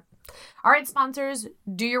sponsors. Fair. All right, sponsors,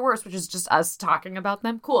 do your worst, which is just us talking about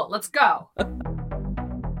them. Cool, let's go.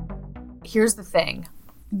 Here's the thing.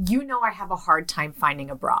 You know I have a hard time finding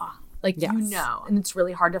a bra. Like, yes. You know. And it's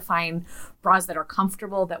really hard to find bras that are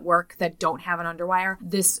comfortable, that work, that don't have an underwire.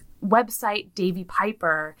 This website, Davy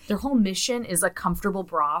Piper, their whole mission is a comfortable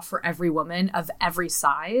bra for every woman of every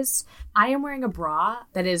size. I am wearing a bra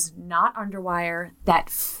that is not underwire, that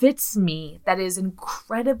fits me, that is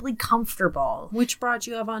incredibly comfortable. Which bra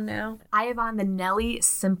do you have on now? I have on the Nelly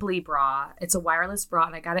Simply bra. It's a wireless bra,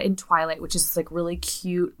 and I got it in Twilight, which is this like really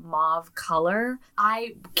cute mauve color.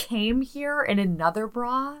 I came here in another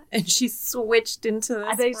bra. And she switched into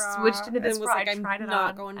this bra. I switched into this bra. Like, I tried I'm it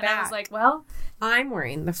not on, going and back. I was like, well, I'm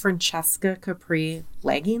wearing the Francesca Capri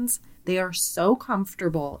leggings. They are so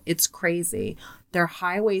comfortable. It's crazy. They're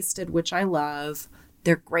high-waisted, which I love.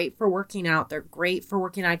 They're great for working out. They're great for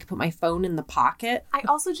working out. I can put my phone in the pocket. I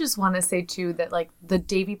also just want to say, too, that like the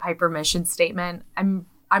Davy Piper mission statement, I'm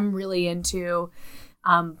really into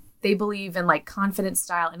They believe in like confidence,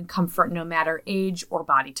 style, and comfort no matter age or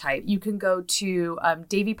body type. You can go to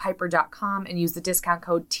davypiper.com and use the discount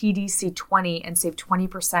code TDC20 and save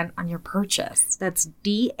 20% on your purchase. That's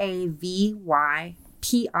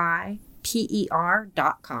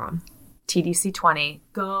DAVYPIPER.com. TDC20.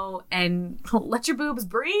 Go and let your boobs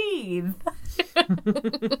breathe.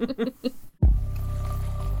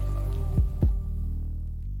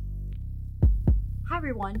 Hi,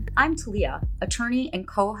 everyone. I'm Talia, attorney and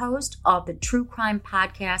co-host of the true crime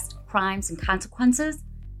podcast, Crimes and Consequences.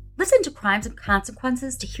 Listen to Crimes and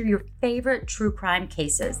Consequences to hear your favorite true crime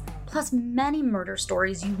cases, plus many murder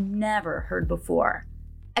stories you've never heard before.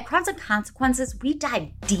 At Crimes and Consequences, we dive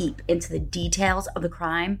deep into the details of the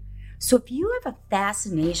crime. So if you have a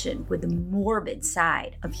fascination with the morbid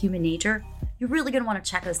side of human nature, you're really going to want to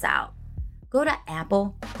check us out. Go to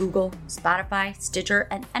Apple, Google, Spotify, Stitcher,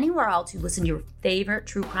 and anywhere else you listen to your favorite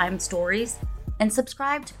true crime stories, and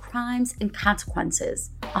subscribe to Crimes and Consequences,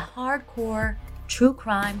 a hardcore true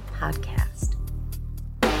crime podcast.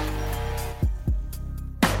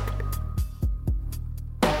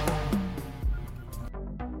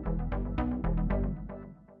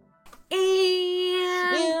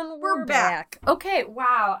 And we're back. Okay,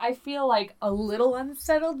 wow. I feel like a little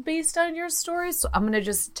unsettled based on your story, so I'm going to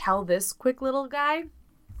just tell this quick little guy.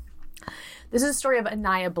 This is a story of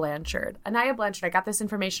Anaya Blanchard. Anaya Blanchard, I got this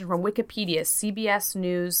information from Wikipedia, CBS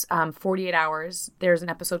News, 48 Hours. There's an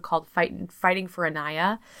episode called Fighting for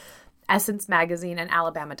Anaya, Essence Magazine, and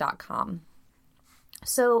Alabama.com.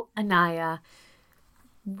 So, Anaya,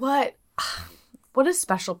 what a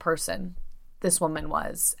special person this woman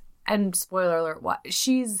was. And spoiler alert,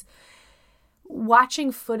 she's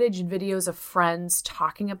watching footage and videos of friends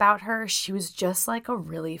talking about her. She was just like a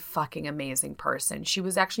really fucking amazing person. She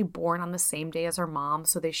was actually born on the same day as her mom,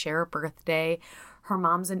 so they share a birthday. Her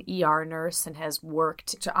mom's an ER nurse and has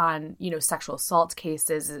worked on, sexual assault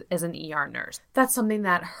cases as an ER nurse. That's something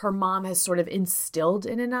that her mom has sort of instilled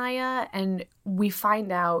in Anaya, and we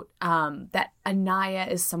find out that Anaya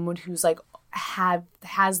is someone who's like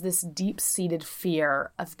has this deep-seated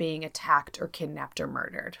fear of being attacked or kidnapped or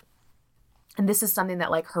murdered. And this is something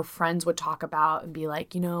that like her friends would talk about and be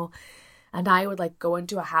like, Anaya would like go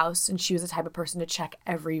into a house and she was the type of person to check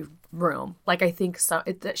every room. Like, I think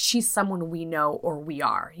that she's someone we know or we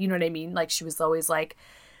are, you know what I mean? Like, she was always like,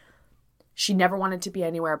 she never wanted to be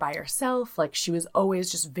anywhere by herself. Like, she was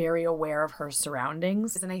always just very aware of her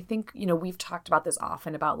surroundings. And I think, we've talked about this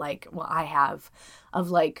often about like, well, I have,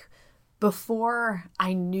 of like, before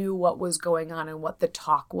I knew what was going on and what the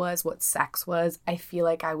talk was, what sex was, I feel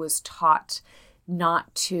like I was taught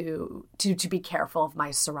not to be careful of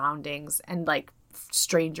my surroundings and like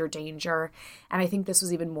stranger danger. And I think this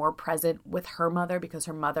was even more present with her mother because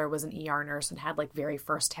her mother was an ER nurse and had like very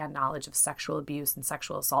firsthand knowledge of sexual abuse and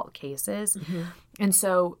sexual assault cases. Mm-hmm. And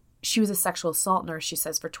so she was a sexual assault nurse, she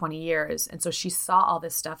says, for 20 years. And so she saw all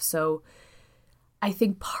this stuff. So I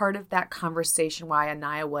think part of that conversation why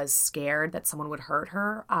Anaya was scared that someone would hurt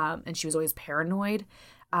her, and she was always paranoid.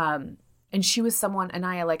 And she was someone,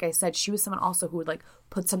 Anaya, like I said, she was someone also who would like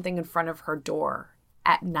put something in front of her door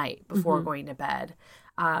at night before mm-hmm. going to bed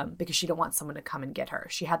because she didn't want someone to come and get her.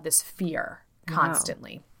 She had this fear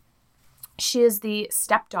constantly. Wow. She is the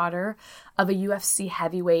stepdaughter of a UFC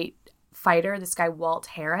heavyweight fighter, this guy Walt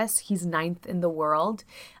Harris. He's 9th in the world.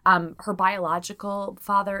 Her biological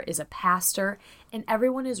father is a pastor, and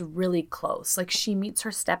everyone is really close. Like, she meets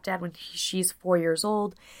her stepdad when she's 4 years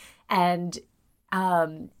old, and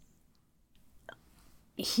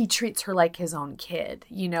he treats her like his own kid.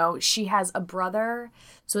 She has a brother,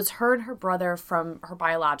 so it's her and her brother from her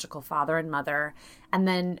biological father and mother, and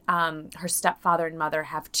then her stepfather and mother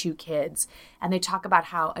have 2 kids, and they talk about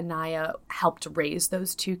how Anaya helped raise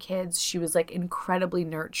those 2 kids. She was like incredibly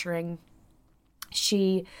nurturing.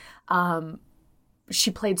 She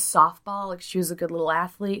played softball. Like, she was a good little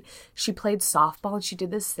athlete. She played softball, and she did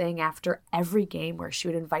this thing after every game where she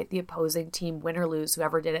would invite the opposing team, win or lose,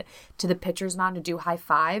 whoever did it, to the pitcher's mound to do high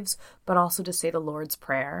fives, but also to say the Lord's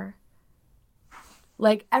Prayer.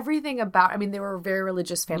 Like, everything about, they were a very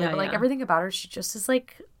religious family, but like everything about her, she just is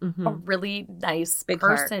like mm-hmm. a really nice big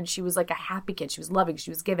person. Heart. She was like a happy kid. She was loving. She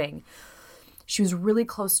was giving. She was really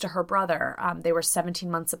close to her brother. They were 17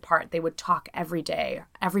 months apart. They would talk every day.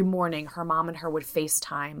 Every morning, her mom and her would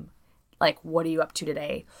FaceTime. Like, what are you up to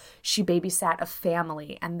today? She babysat a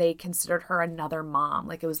family, and they considered her another mom.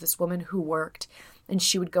 Like, it was this woman who worked, and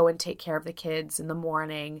she would go and take care of the kids in the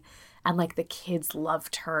morning. And, like, the kids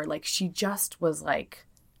loved her. Like, she just was, like,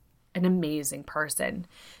 an amazing person.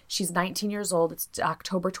 She's 19 years old. It's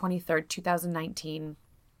October 23rd, 2019.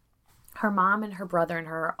 Her mom and her brother and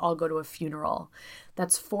her all go to a funeral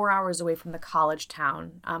that's 4 hours away from the college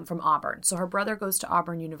town, from Auburn. So her brother goes to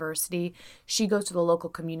Auburn University. She goes to the local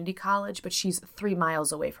community college, but she's 3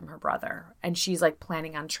 miles away from her brother. And she's like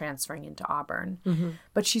planning on transferring into Auburn.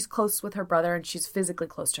 But she's close with her brother and she's physically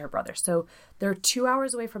close to her brother. So they're 2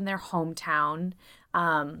 hours away from their hometown.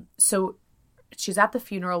 So she's at the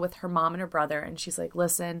funeral with her mom and her brother. And she's like,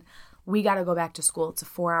 listen, we got to go back to school. It's a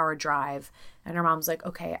 4-hour drive. And her mom's like,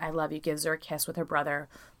 okay, I love you. Gives her a kiss with her brother.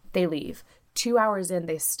 They leave. 2 hours in,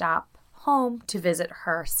 they stop home to visit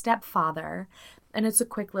her stepfather. And it's a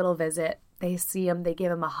quick little visit. They see him. They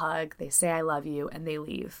give him a hug. They say, I love you. And they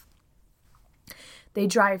leave. They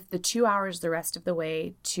drive the 2 hours the rest of the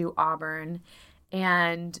way to Auburn.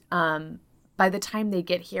 And by the time they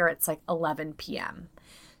get here, it's like 11 p.m.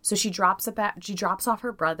 So she drops off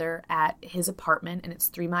her brother at his apartment, and it's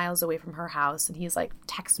 3 miles away from her house. And he's like,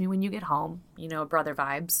 text me when you get home, brother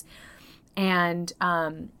vibes. And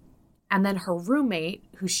then her roommate,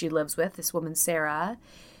 who she lives with, this woman, Sarah,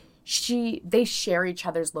 they share each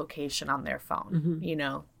other's location on their phone,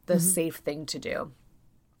 the safe thing to do.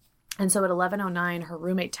 And so at 11:09, her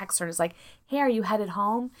roommate texts her and is like, hey, are you headed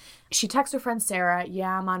home? She texts her friend Sarah,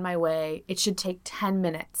 yeah, I'm on my way. It should take 10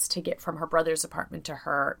 minutes to get from her brother's apartment to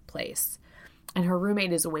her place. And her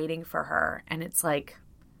roommate is waiting for her. And it's like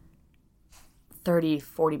 30,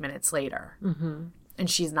 40 minutes later. And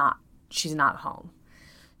she's not home.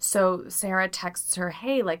 So Sarah texts her,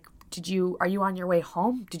 hey, like, are you on your way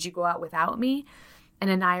home? Did you go out without me? And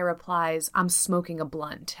Anaya replies, I'm smoking a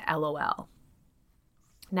blunt, LOL.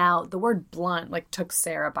 Now, the word blunt, like, took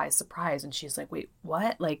Sarah by surprise, and she's like, wait,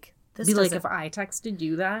 what? Like, this be like, if I texted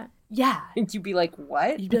you that? Yeah. You'd be like,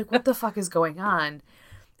 what? You'd be like, what the fuck is going on?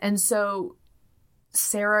 And so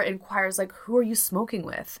Sarah inquires, like, who are you smoking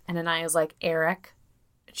with? And Anaya's like, Eric.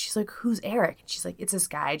 And she's like, who's Eric? And she's like, it's this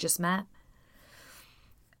guy I just met.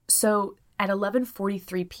 So at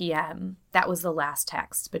 11:43 p.m., that was the last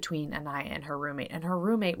text between Anaya and her roommate. And her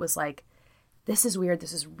roommate was like, this is weird.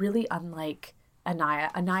 This is really unlike Anaya.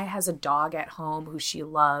 Anaya has a dog at home who she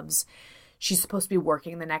loves. She's supposed to be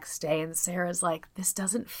working the next day. And Sarah's like, this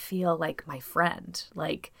doesn't feel like my friend.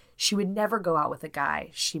 Like, she would never go out with a guy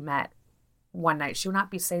she met one night. She would not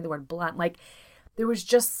be saying the word blunt. Like, there was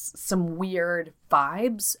just some weird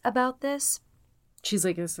vibes about this. She's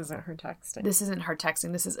like, this isn't her texting. This isn't her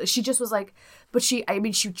texting. She just was like, but she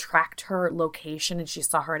tracked her location and she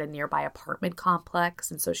saw her at a nearby apartment complex.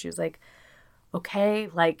 And so she was like, okay,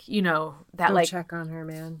 like, that, go like, check on her,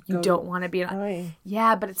 man. You don't want to be,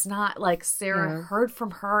 yeah, but it's not like Sarah heard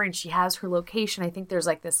from her and she has her location. I think there's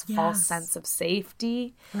like this false sense of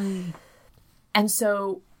safety. And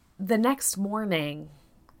so the next morning,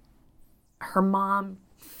 her mom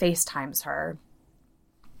FaceTimes her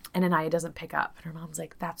and Anaya doesn't pick up. And her mom's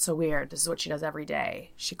like, that's so weird. This is what she does every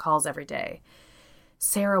day. She calls every day.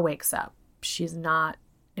 Sarah wakes up. She's not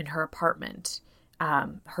in her apartment.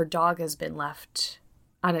 Her dog has been left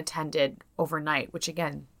unattended overnight, which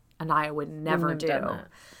again, Anaya would never do.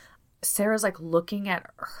 Sarah's like looking at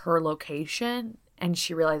her location and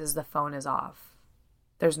she realizes the phone is off.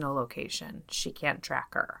 There's no location. She can't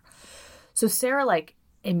track her. So Sarah like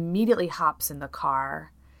immediately hops in the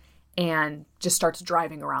car and just starts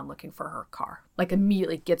driving around looking for her car. Like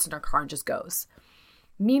immediately gets in her car and just goes.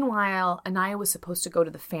 Meanwhile, Anaya was supposed to go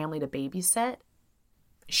to the family to babysit.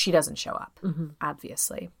 She doesn't show up,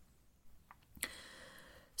 obviously.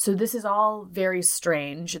 So this is all very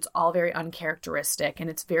strange. It's all very uncharacteristic. And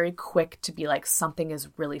it's very quick to be like, something is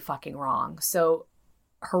really fucking wrong. So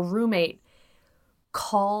her roommate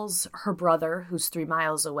calls her brother, who's 3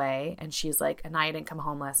 miles away. And she's like, Anaya didn't come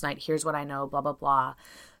home last night. Here's what I know, blah, blah, blah.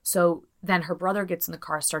 So then her brother gets in the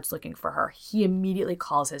car, starts looking for her. He immediately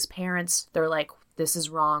calls his parents. They're like, this is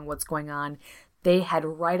wrong. What's going on? They head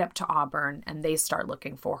right up to Auburn and they start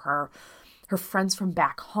looking for her. Her friends from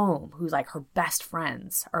back home, who's like her best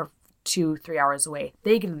friends, are 2-3 hours away.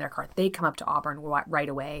 They get in their car. They come up to Auburn right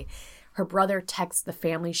away. Her brother texts the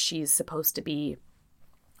family she's supposed to be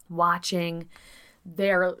watching.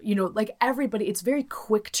 They're, like everybody, it's very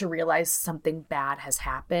quick to realize something bad has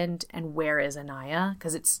happened and where is Anaya?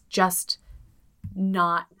 Because it's just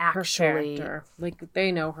not actually. Her character. Like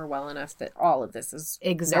they know her well enough that all of this is.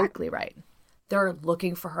 Exactly right. They're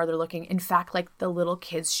looking for her. They're looking. In fact, like the little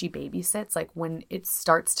kids she babysits, like when it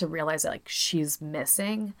starts to realize that like she's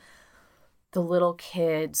missing, the little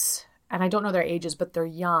kids, and I don't know their ages, but they're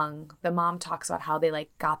young. The mom talks about how they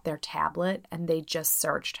like got their tablet and they just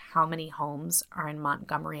searched how many homes are in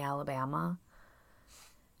Montgomery, Alabama.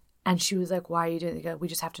 And she was like, why are you doing that? We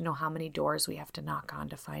just have to know how many doors we have to knock on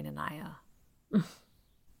to find Anaya.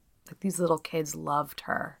 Like these little kids loved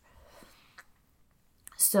her.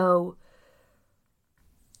 So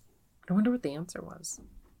I wonder what the answer was.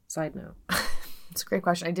 Side note. it's a great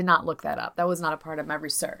question. I did not look that up. That was not a part of my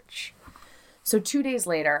research. So 2 days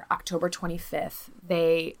later, October 25th,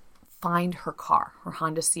 they find her car, her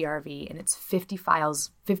Honda CRV, and it's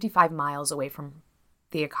 55 miles away from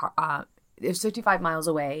the car. It's 55 miles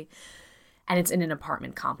away, and it's in an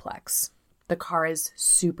apartment complex. The car is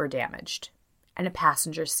super damaged, and a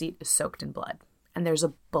passenger seat is soaked in blood, and there's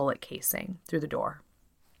a bullet casing through the door.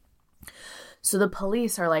 So the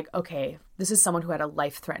police are like, okay, this is someone who had a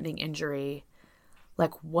life-threatening injury.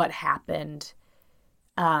 Like, what happened?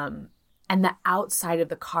 And the outside of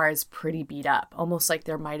the car is pretty beat up, almost like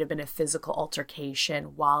there might have been a physical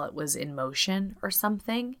altercation while it was in motion or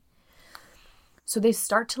something. So they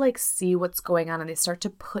start to like see what's going on, and they start to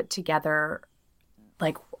put together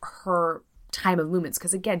like her time of movements.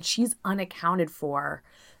 Because again, she's unaccounted for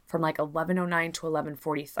from like 11:09 to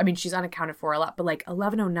 11:40. I mean, she's unaccounted for a lot, but like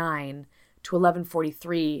 11:09 to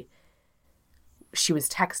 11:43, she was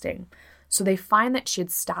texting. So they find that she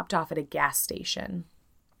had stopped off at a gas station.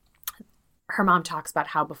 Her mom talks about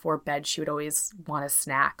how before bed she would always want a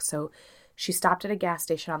snack. So she stopped at a gas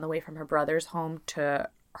station on the way from her brother's home to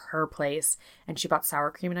her place, and she bought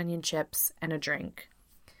sour cream and onion chips and a drink.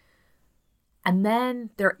 And then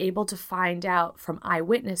they're able to find out from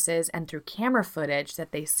eyewitnesses and through camera footage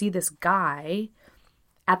that they see this guy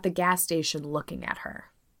at the gas station looking at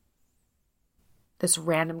her. This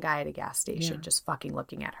random guy at a gas station just fucking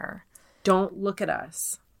looking at her. Don't look at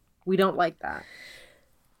us. We don't like that.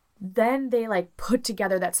 Then they like put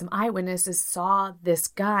together that some eyewitnesses saw this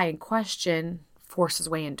guy in question force his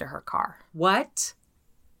way into her car. What?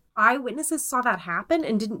 Eyewitnesses saw that happen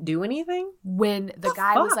and didn't do anything? When the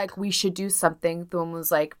guy was like, we should do something, the woman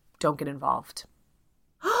was like, don't get involved.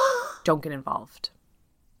 Don't get involved.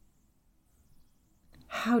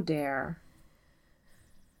 How dare.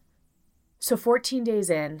 So 14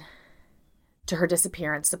 days in to her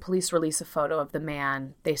disappearance, the police release a photo of the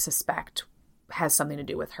man they suspect has something to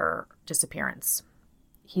do with her disappearance.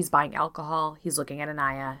 He's buying alcohol. He's looking at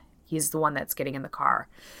Anaya. He's the one that's getting in the car.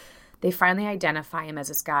 They finally identify him as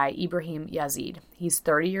this guy, Ibrahim Yazid. He's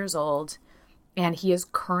 30 years old, and he is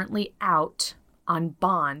currently out on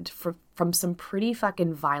bond from some pretty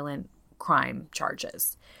fucking violent crime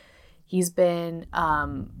charges. He's been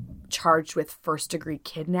charged with first-degree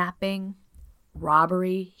kidnapping,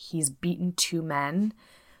 robbery. He's beaten 2 men.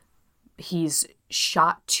 He's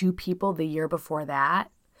shot 2 people the year before that,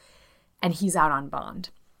 and he's out on bond.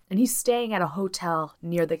 And he's staying at a hotel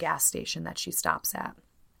near the gas station that she stops at.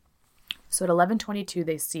 So at 11:22,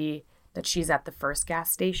 they see that she's at the first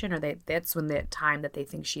gas station, or that's when the time that they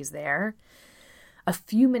think she's there. A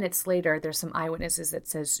few minutes later, there's some eyewitnesses that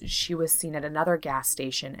says she was seen at another gas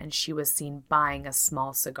station, and she was seen buying a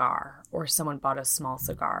small cigar, or someone bought a small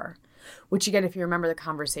cigar. Which, again, if you remember the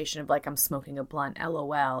conversation of like, I'm smoking a blunt,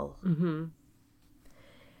 LOL. Mm-hmm.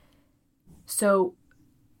 So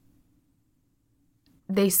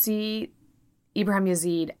they see Ibrahim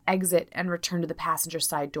Yazid exit and return to the passenger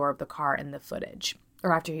side door of the car in the footage,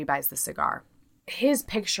 or after he buys the cigar. His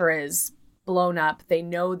picture is blown up. They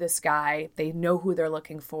know this guy. They know who they're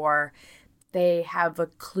looking for. They have a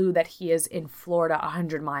clue that he is in Florida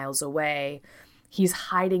 100 miles away. He's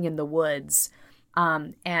hiding in the woods.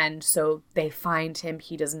 And so they find him.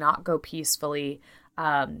 He does not go peacefully.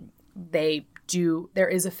 There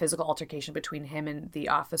is a physical altercation between him and the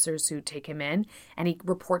officers who take him in, and he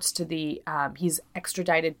reports to he's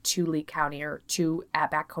extradited to Lee County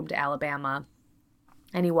back home to Alabama,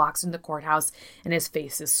 and he walks in the courthouse and his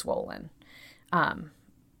face is swollen,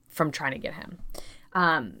 from trying to get him.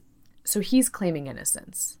 So he's claiming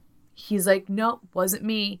innocence. He's like, nope, wasn't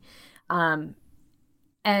me.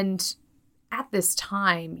 And at this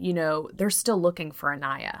time, they're still looking for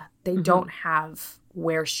Anaya. They don't have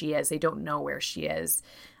where she is. They don't know where she is.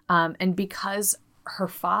 And because her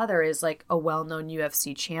father is like a well-known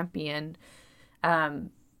UFC champion,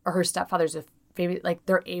 or her stepfather's a famous, like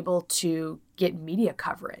they're able to get media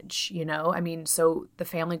coverage, I mean, so the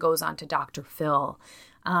family goes on to Dr. Phil.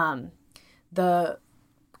 The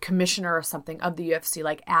commissioner or something of the UFC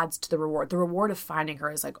like adds to the reward. The reward of finding her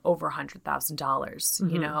is like over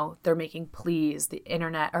 $100,000. They're making pleas. The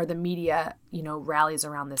internet or the media, rallies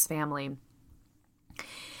around this family.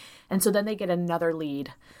 And so then they get another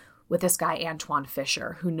lead with this guy, Antoine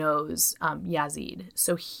Fisher, who knows Yazid.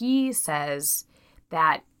 So he says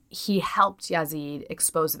that he helped Yazid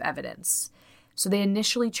expose of evidence. So they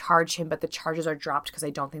initially charge him, but the charges are dropped because I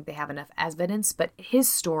don't think they have enough evidence. But his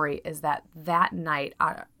story is that night,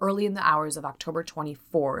 early in the hours of October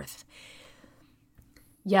 24th,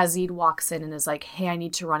 Yazid walks in and is like, hey, I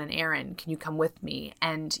need to run an errand. Can you come with me?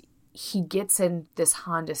 And he gets in this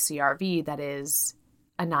Honda CRV that is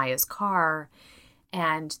Anaya's car,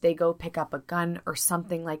 and they go pick up a gun or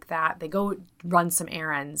something like that. They go run some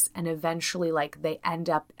errands, and eventually, like, they end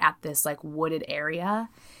up at this, like, wooded area,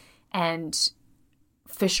 and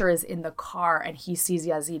Fisher is in the car, and he sees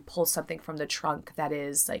Yazid pull something from the trunk that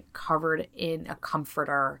is, like, covered in a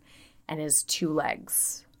comforter and his 2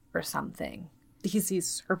 legs or something. He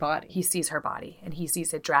sees her body. He sees her body, and he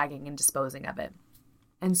sees it dragging and disposing of it.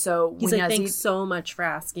 And so he's like, thanks so much for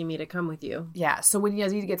asking me to come with you. Yeah. So when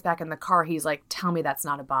Yazid gets back in the car, he's like, tell me that's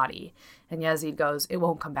not a body. And Yazid goes, it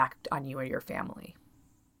won't come back on you or your family.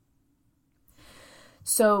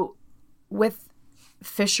 So with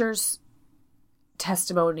Fisher's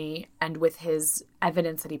testimony and with his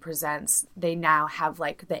evidence that he presents, they now have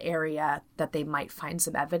like the area that they might find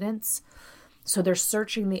some evidence. So they're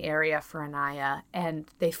searching the area for Anaya, and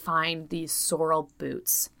they find these sorrel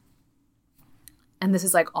boots. And this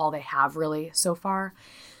is like all they have really so far.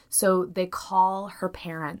 So they call her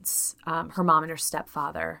parents, her mom and her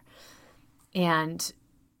stepfather, and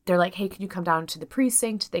they're like, hey, can you come down to the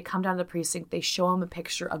precinct? They come down to the precinct. They show him a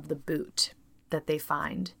picture of the boot that they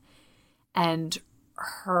find. And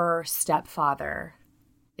her stepfather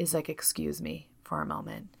is like, excuse me for a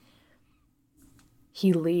moment.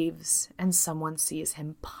 He leaves, and someone sees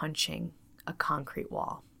him punching a concrete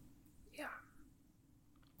wall.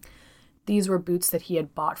 These were boots that he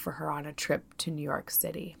had bought for her on a trip to New York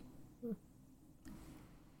City.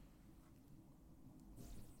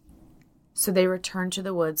 So they return to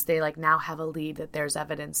the woods. They like now have a lead that there's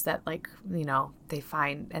evidence that like, you know, they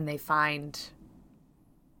find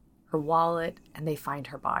her wallet and they find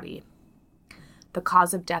her body. The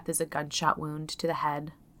cause of death is a gunshot wound to the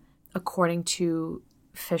head. According to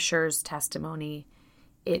Fisher's testimony,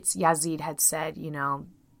 it's Yazid had said, you know,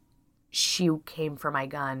 she came for my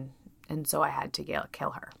gun. And so I had to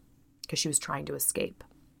kill her because she was trying to escape.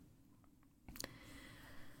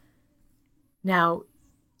 Now,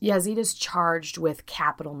 Yazid is charged with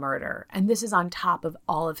capital murder, and this is on top of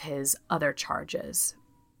all of his other charges.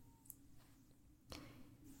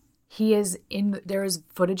 There is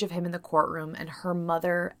footage of him in the courtroom, and her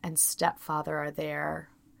mother and stepfather are there.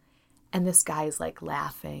 And this guy is like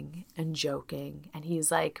laughing and joking, and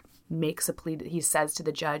he's like, makes a plea. He says to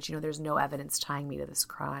the judge, you know, there's no evidence tying me to this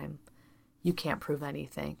crime. You can't prove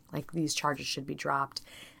anything. Like, these charges should be dropped.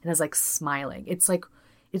 And I was like smiling. It's like,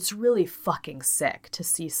 it's really fucking sick to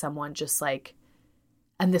see someone just like,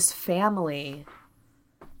 and this family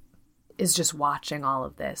is just watching all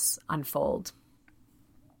of this unfold.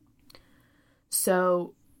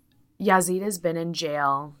 So Yazid has been in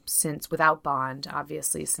jail without bond,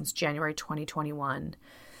 obviously, since January 2021.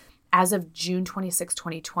 As of June 26,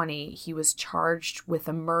 2020, he was charged with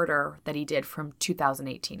a murder that he did from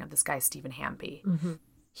 2018 of this guy, Stephen Hamby. Mm-hmm.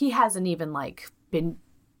 He hasn't even been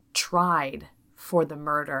tried for the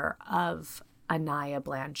murder of Anaya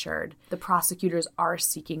Blanchard. The prosecutors are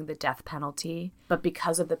seeking the death penalty, but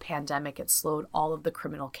because of the pandemic, it slowed all of the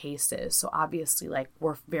criminal cases. So obviously,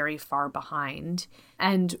 we're very far behind.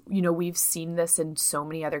 And, you know, we've seen this in so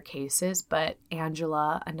many other cases, but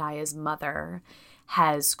Angela, Anaya's mother,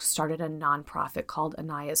 has started a nonprofit called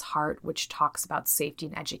Anaya's Heart, which talks about safety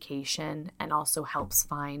and education and also helps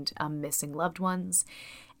find missing loved ones.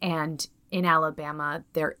 And in Alabama,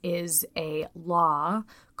 there is a law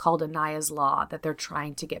called Anaya's Law that they're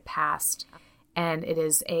trying to get passed. And it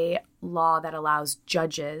is a law that allows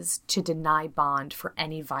judges to deny bond for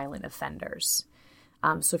any violent offenders.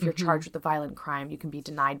 So if you're charged with a violent crime, you can be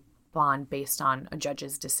denied bond based on a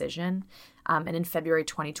judge's decision. And in February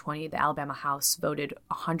 2020, the Alabama House voted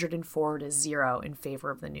 104-0 in favor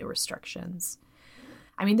of the new restrictions.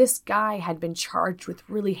 I mean, this guy had been charged with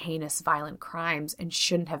really heinous violent crimes and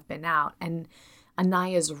shouldn't have been out. And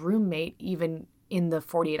Anaya's roommate, even in the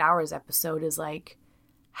 48 Hours episode, is like,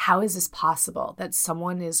 how is this possible that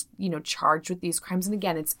someone is, you know, charged with these crimes? And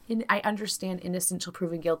again, I understand innocent till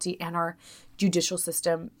proven guilty, and our judicial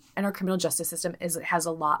system and our criminal justice system has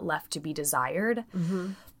a lot left to be desired.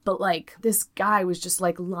 Mm-hmm. But this guy was just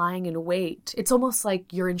lying in wait. It's almost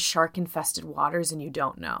like you're in shark-infested waters and you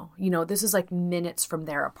don't know. You know, this is minutes from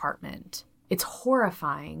their apartment. It's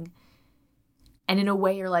horrifying. And in a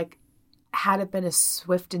way, you're like, had it been a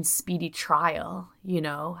swift and speedy trial, you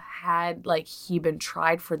know, had he been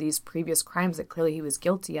tried for these previous crimes that clearly he was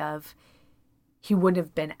guilty of, he wouldn't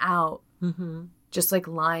have been out just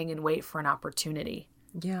lying in wait for an opportunity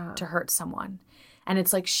to hurt someone. And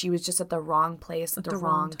it's she was just at the wrong place at the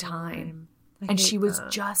wrong time. And she was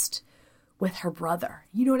just with her brother.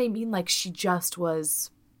 You know what I mean? She just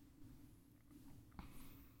was.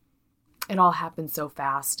 It all happened so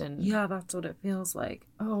fast. And Yeah, that's what it feels like.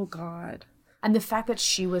 Oh, God. And the fact that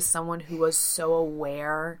she was someone who was so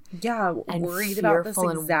aware Yeah, and worried about this fearful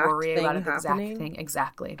and exact worried thing about the happening. exact thing.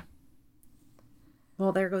 Exactly.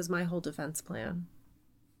 Well, there goes my whole defense plan.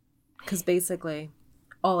 Because basically,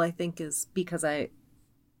 all I think is because I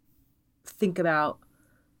think about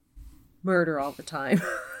murder all the time.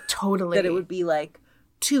 Totally. That it would be like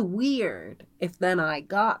too weird if then I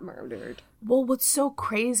got murdered. Well, what's so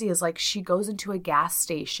crazy is like she goes into a gas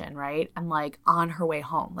station, right? And like on her way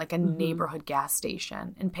home, like a neighborhood gas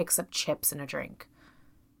station, and picks up chips and a drink.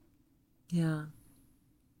 Yeah.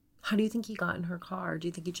 How do you think he got in her car? Do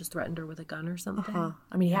you think he just threatened her with a gun or something?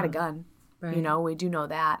 I mean, he had a gun. Right. You know, we do know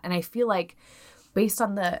that. And I feel like based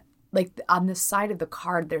on the on the side of the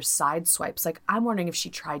card, there's side swipes. Like, I'm wondering if she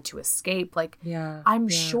tried to escape. Like, Yeah. I'm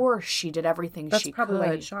sure she did everything That's she probably could.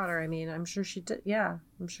 why he shot her. I mean, I'm sure she did. Yeah,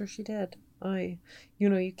 I'm sure she did.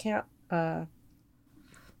 You can't,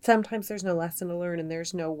 sometimes there's no lesson to learn and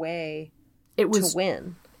there's no way to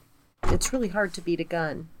win. It's really hard to beat a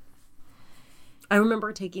gun. I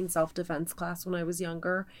remember taking self-defense class when I was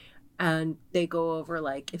younger, and they go over,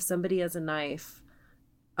 like, if somebody has a knife,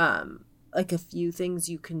 like a few things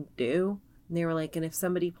you can do. And they were like, and if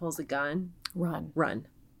somebody pulls a gun, run.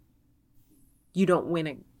 You don't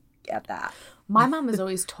win at that. My mom has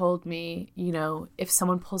always told me, you know, if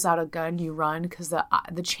someone pulls out a gun, you run because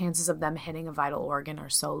the chances of them hitting a vital organ are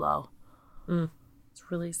so low. It's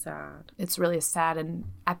really sad. It's really sad. And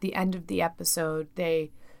at the end of the episode,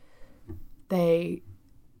 they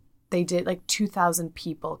did, like, 2,000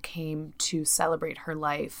 people came to celebrate her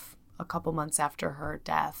life a couple months after her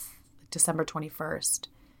death, December 21st,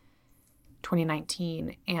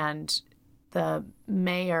 2019. And the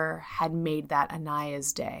mayor had made that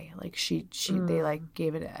Anaya's day. Like, they like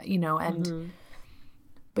gave it, you know, and,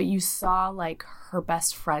 but you saw like her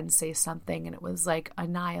best friend say something, and it was like,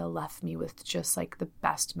 Anaya left me with just like the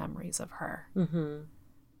best memories of her.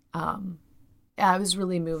 Yeah, it was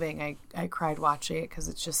really moving. I cried watching it because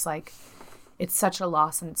it's just like, it's such a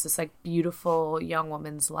loss, and it's this like beautiful young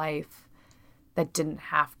woman's life that didn't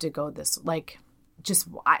have to go this, like, just,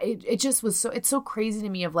 it just was so, it's so crazy to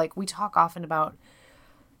me of like, we talk often about,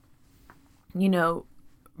 you know,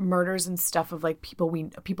 murders and stuff of like people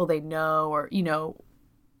they know, or, you know,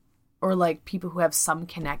 or like people who have some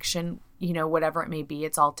connection, you know, whatever it may be,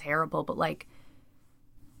 it's all terrible, but like,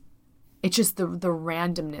 it's just the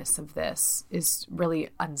randomness of this is really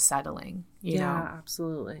unsettling, you know? Yeah,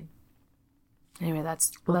 absolutely. Anyway,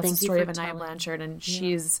 that's the story of Anaya Blanchard, and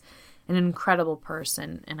she's an incredible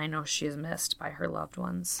person, and I know she is missed by her loved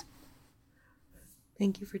ones.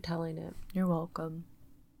 Thank you for telling it. You're welcome.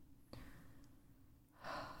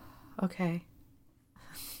 Okay.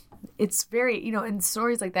 It's very, you know, in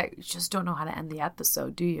stories like that, you just don't know how to end the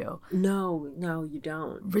episode, do you? No, you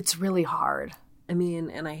don't. It's really hard. I mean,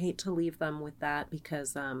 and I hate to leave them with that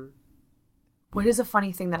because, What is a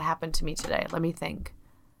funny thing that happened to me today? Let me think.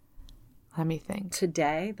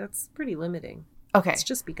 Today, that's pretty limiting. Okay. It's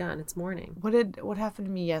just begun. It's morning. What happened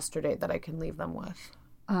to me yesterday that I can leave them with?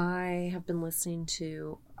 I have been listening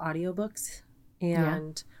to audiobooks,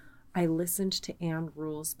 and I listened to Anne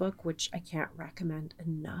Rule's book, which I can't recommend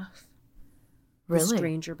enough. Really? The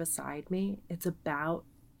Stranger Beside Me. It's about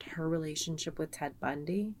her relationship with Ted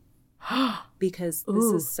Bundy. Because this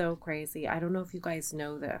is so crazy. I don't know if you guys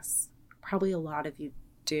know this. Probably a lot of you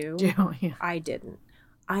do. Yeah. I didn't.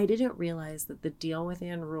 I didn't realize that the deal with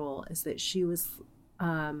Anne Rule is that she was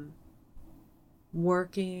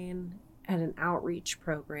working at an outreach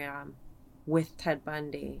program with Ted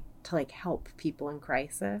Bundy to like help people in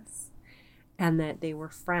crisis, and that they were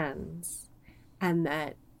friends, and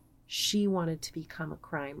that she wanted to become a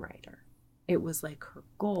crime writer. It was like her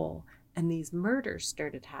goal. And these murders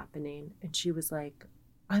started happening, and she was like,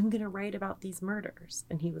 I'm going to write about these murders.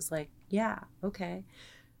 And he was like, yeah, okay.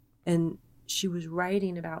 And she was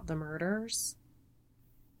writing about the murders,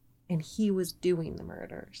 and he was doing the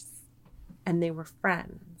murders, and they were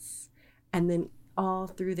friends. And then all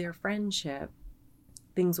through their friendship,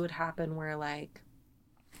 things would happen where like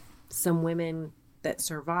some women that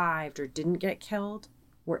survived or didn't get killed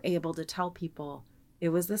were able to tell people, it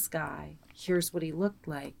was this guy, here's what he looked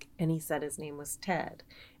like, and he said his name was Ted.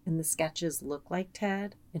 And the sketches look like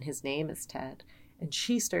Ted, and his name is Ted. And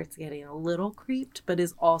she starts getting a little creeped, but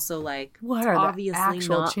is also like, what are obviously the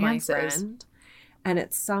actual not chances? my friend. And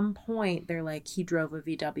at some point, they're like, he drove a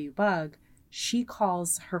VW Bug. She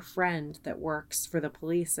calls her friend that works for the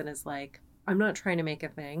police and is like, I'm not trying to make a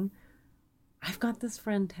thing. I've got this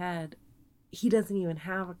friend, Ted. He doesn't even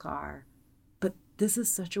have a car. this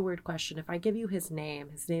is such a weird question. If I give you his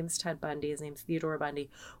name's Ted Bundy, his name's Theodore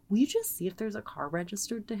Bundy, will you just see if there's a car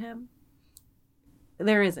registered to him?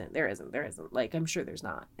 There isn't. Like, I'm sure there's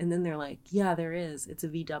not. And then they're like, yeah, there is. It's a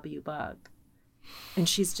VW Bug. And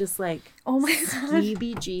she's just like, oh my God,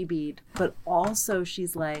 skeeby-jeebied. But also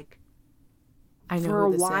she's like, I know for a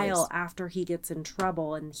who this while is. after he gets in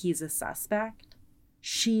trouble and he's a suspect,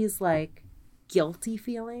 she's like guilty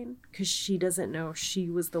feeling because she doesn't know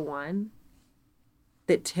she was the one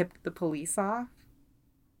that tipped the police off.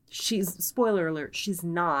 She's, spoiler alert, she's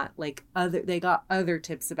not. Like, they got other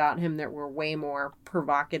tips about him that were way more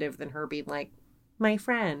provocative than her being like, my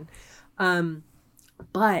friend.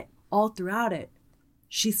 But all throughout it,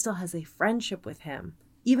 she still has a friendship with him,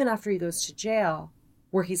 even after he goes to jail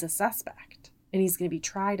where he's a suspect and he's going to be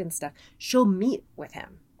tried and stuff. She'll meet with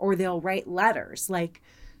him or they'll write letters. Like,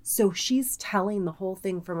 so she's telling the whole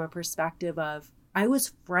thing from a perspective of, I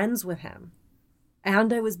was friends with him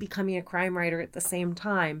and I was becoming a crime writer at the same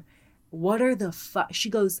time. What are the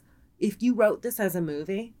she goes, if you wrote this as a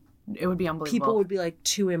movie, it would be unbelievable. People would be like,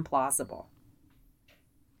 too implausible.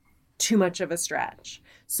 Too much of a stretch.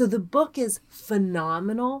 So the book is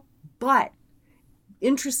phenomenal, but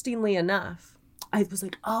interestingly enough, I was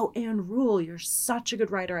like, oh, Ann Rule, you're such a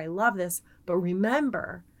good writer. I love this. But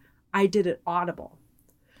remember, I did it Audible.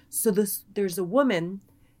 So there's a woman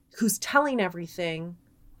who's telling everything,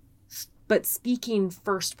 but speaking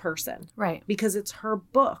first person. Right. Because it's her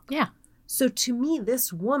book. Yeah. So to me,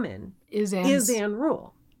 this woman is Ann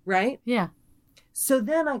Rule, right? Yeah. So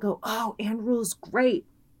then I go, oh, Ann Rule's great.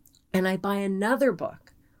 And I buy another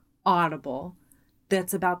book, Audible,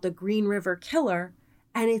 that's about the Green River Killer.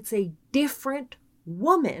 And it's a different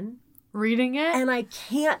woman reading it. And I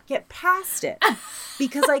can't get past it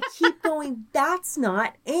because I keep going, that's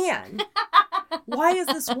not Anne. Why is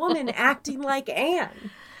this woman acting like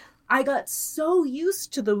Anne? I got so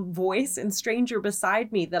used to the voice and Stranger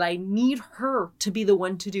Beside Me that I need her to be the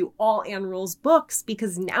one to do all Ann Rule's books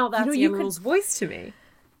because now that's Ann Rule's voice to me.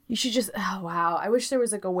 You should just, oh, wow. I wish there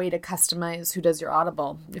was like a way to customize who does your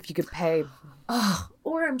Audible, if you could pay. Oh,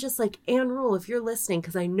 or I'm just like, Ann Rule, if you're listening,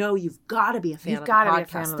 because I know you've got to be a fan of the podcast. You've got to be a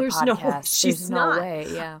fan of the There's podcast. No way. She's not. No way,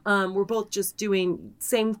 yeah. We're both just doing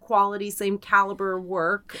same quality, same caliber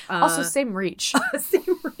work. Also, same reach.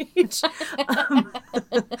 Same reach.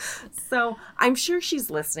 So I'm sure she's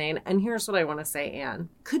listening. And here's what I want to say, Anne.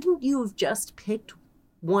 Couldn't you have just picked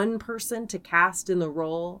one person to cast in the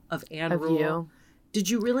role of Ann Rule? You. Did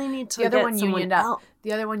you really need to get someone unioned up?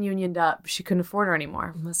 The other one unioned up. She couldn't afford her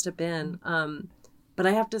anymore. Must have been. But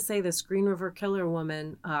I have to say, this Green River Killer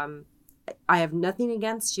woman, I have nothing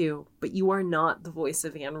against you, but you are not the voice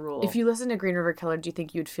of Ann Rule. If you listen to Green River Killer, do you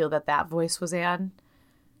think you'd feel that voice was Anne?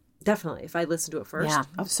 Definitely. If I listened to it first. Yeah.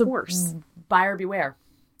 Of course. Buyer beware.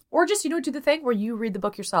 Or just, do the thing where you read the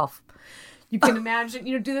book yourself. You can imagine,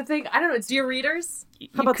 do the thing. I don't know. It's Dear readers,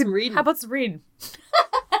 how about some reading? How about some reading?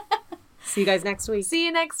 See you guys next week. See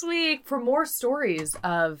you next week for more stories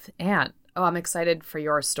of Anne. Oh, I'm excited for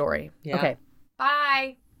your story. Yeah. Okay.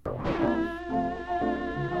 Bye.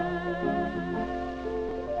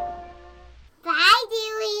 Bye, dear.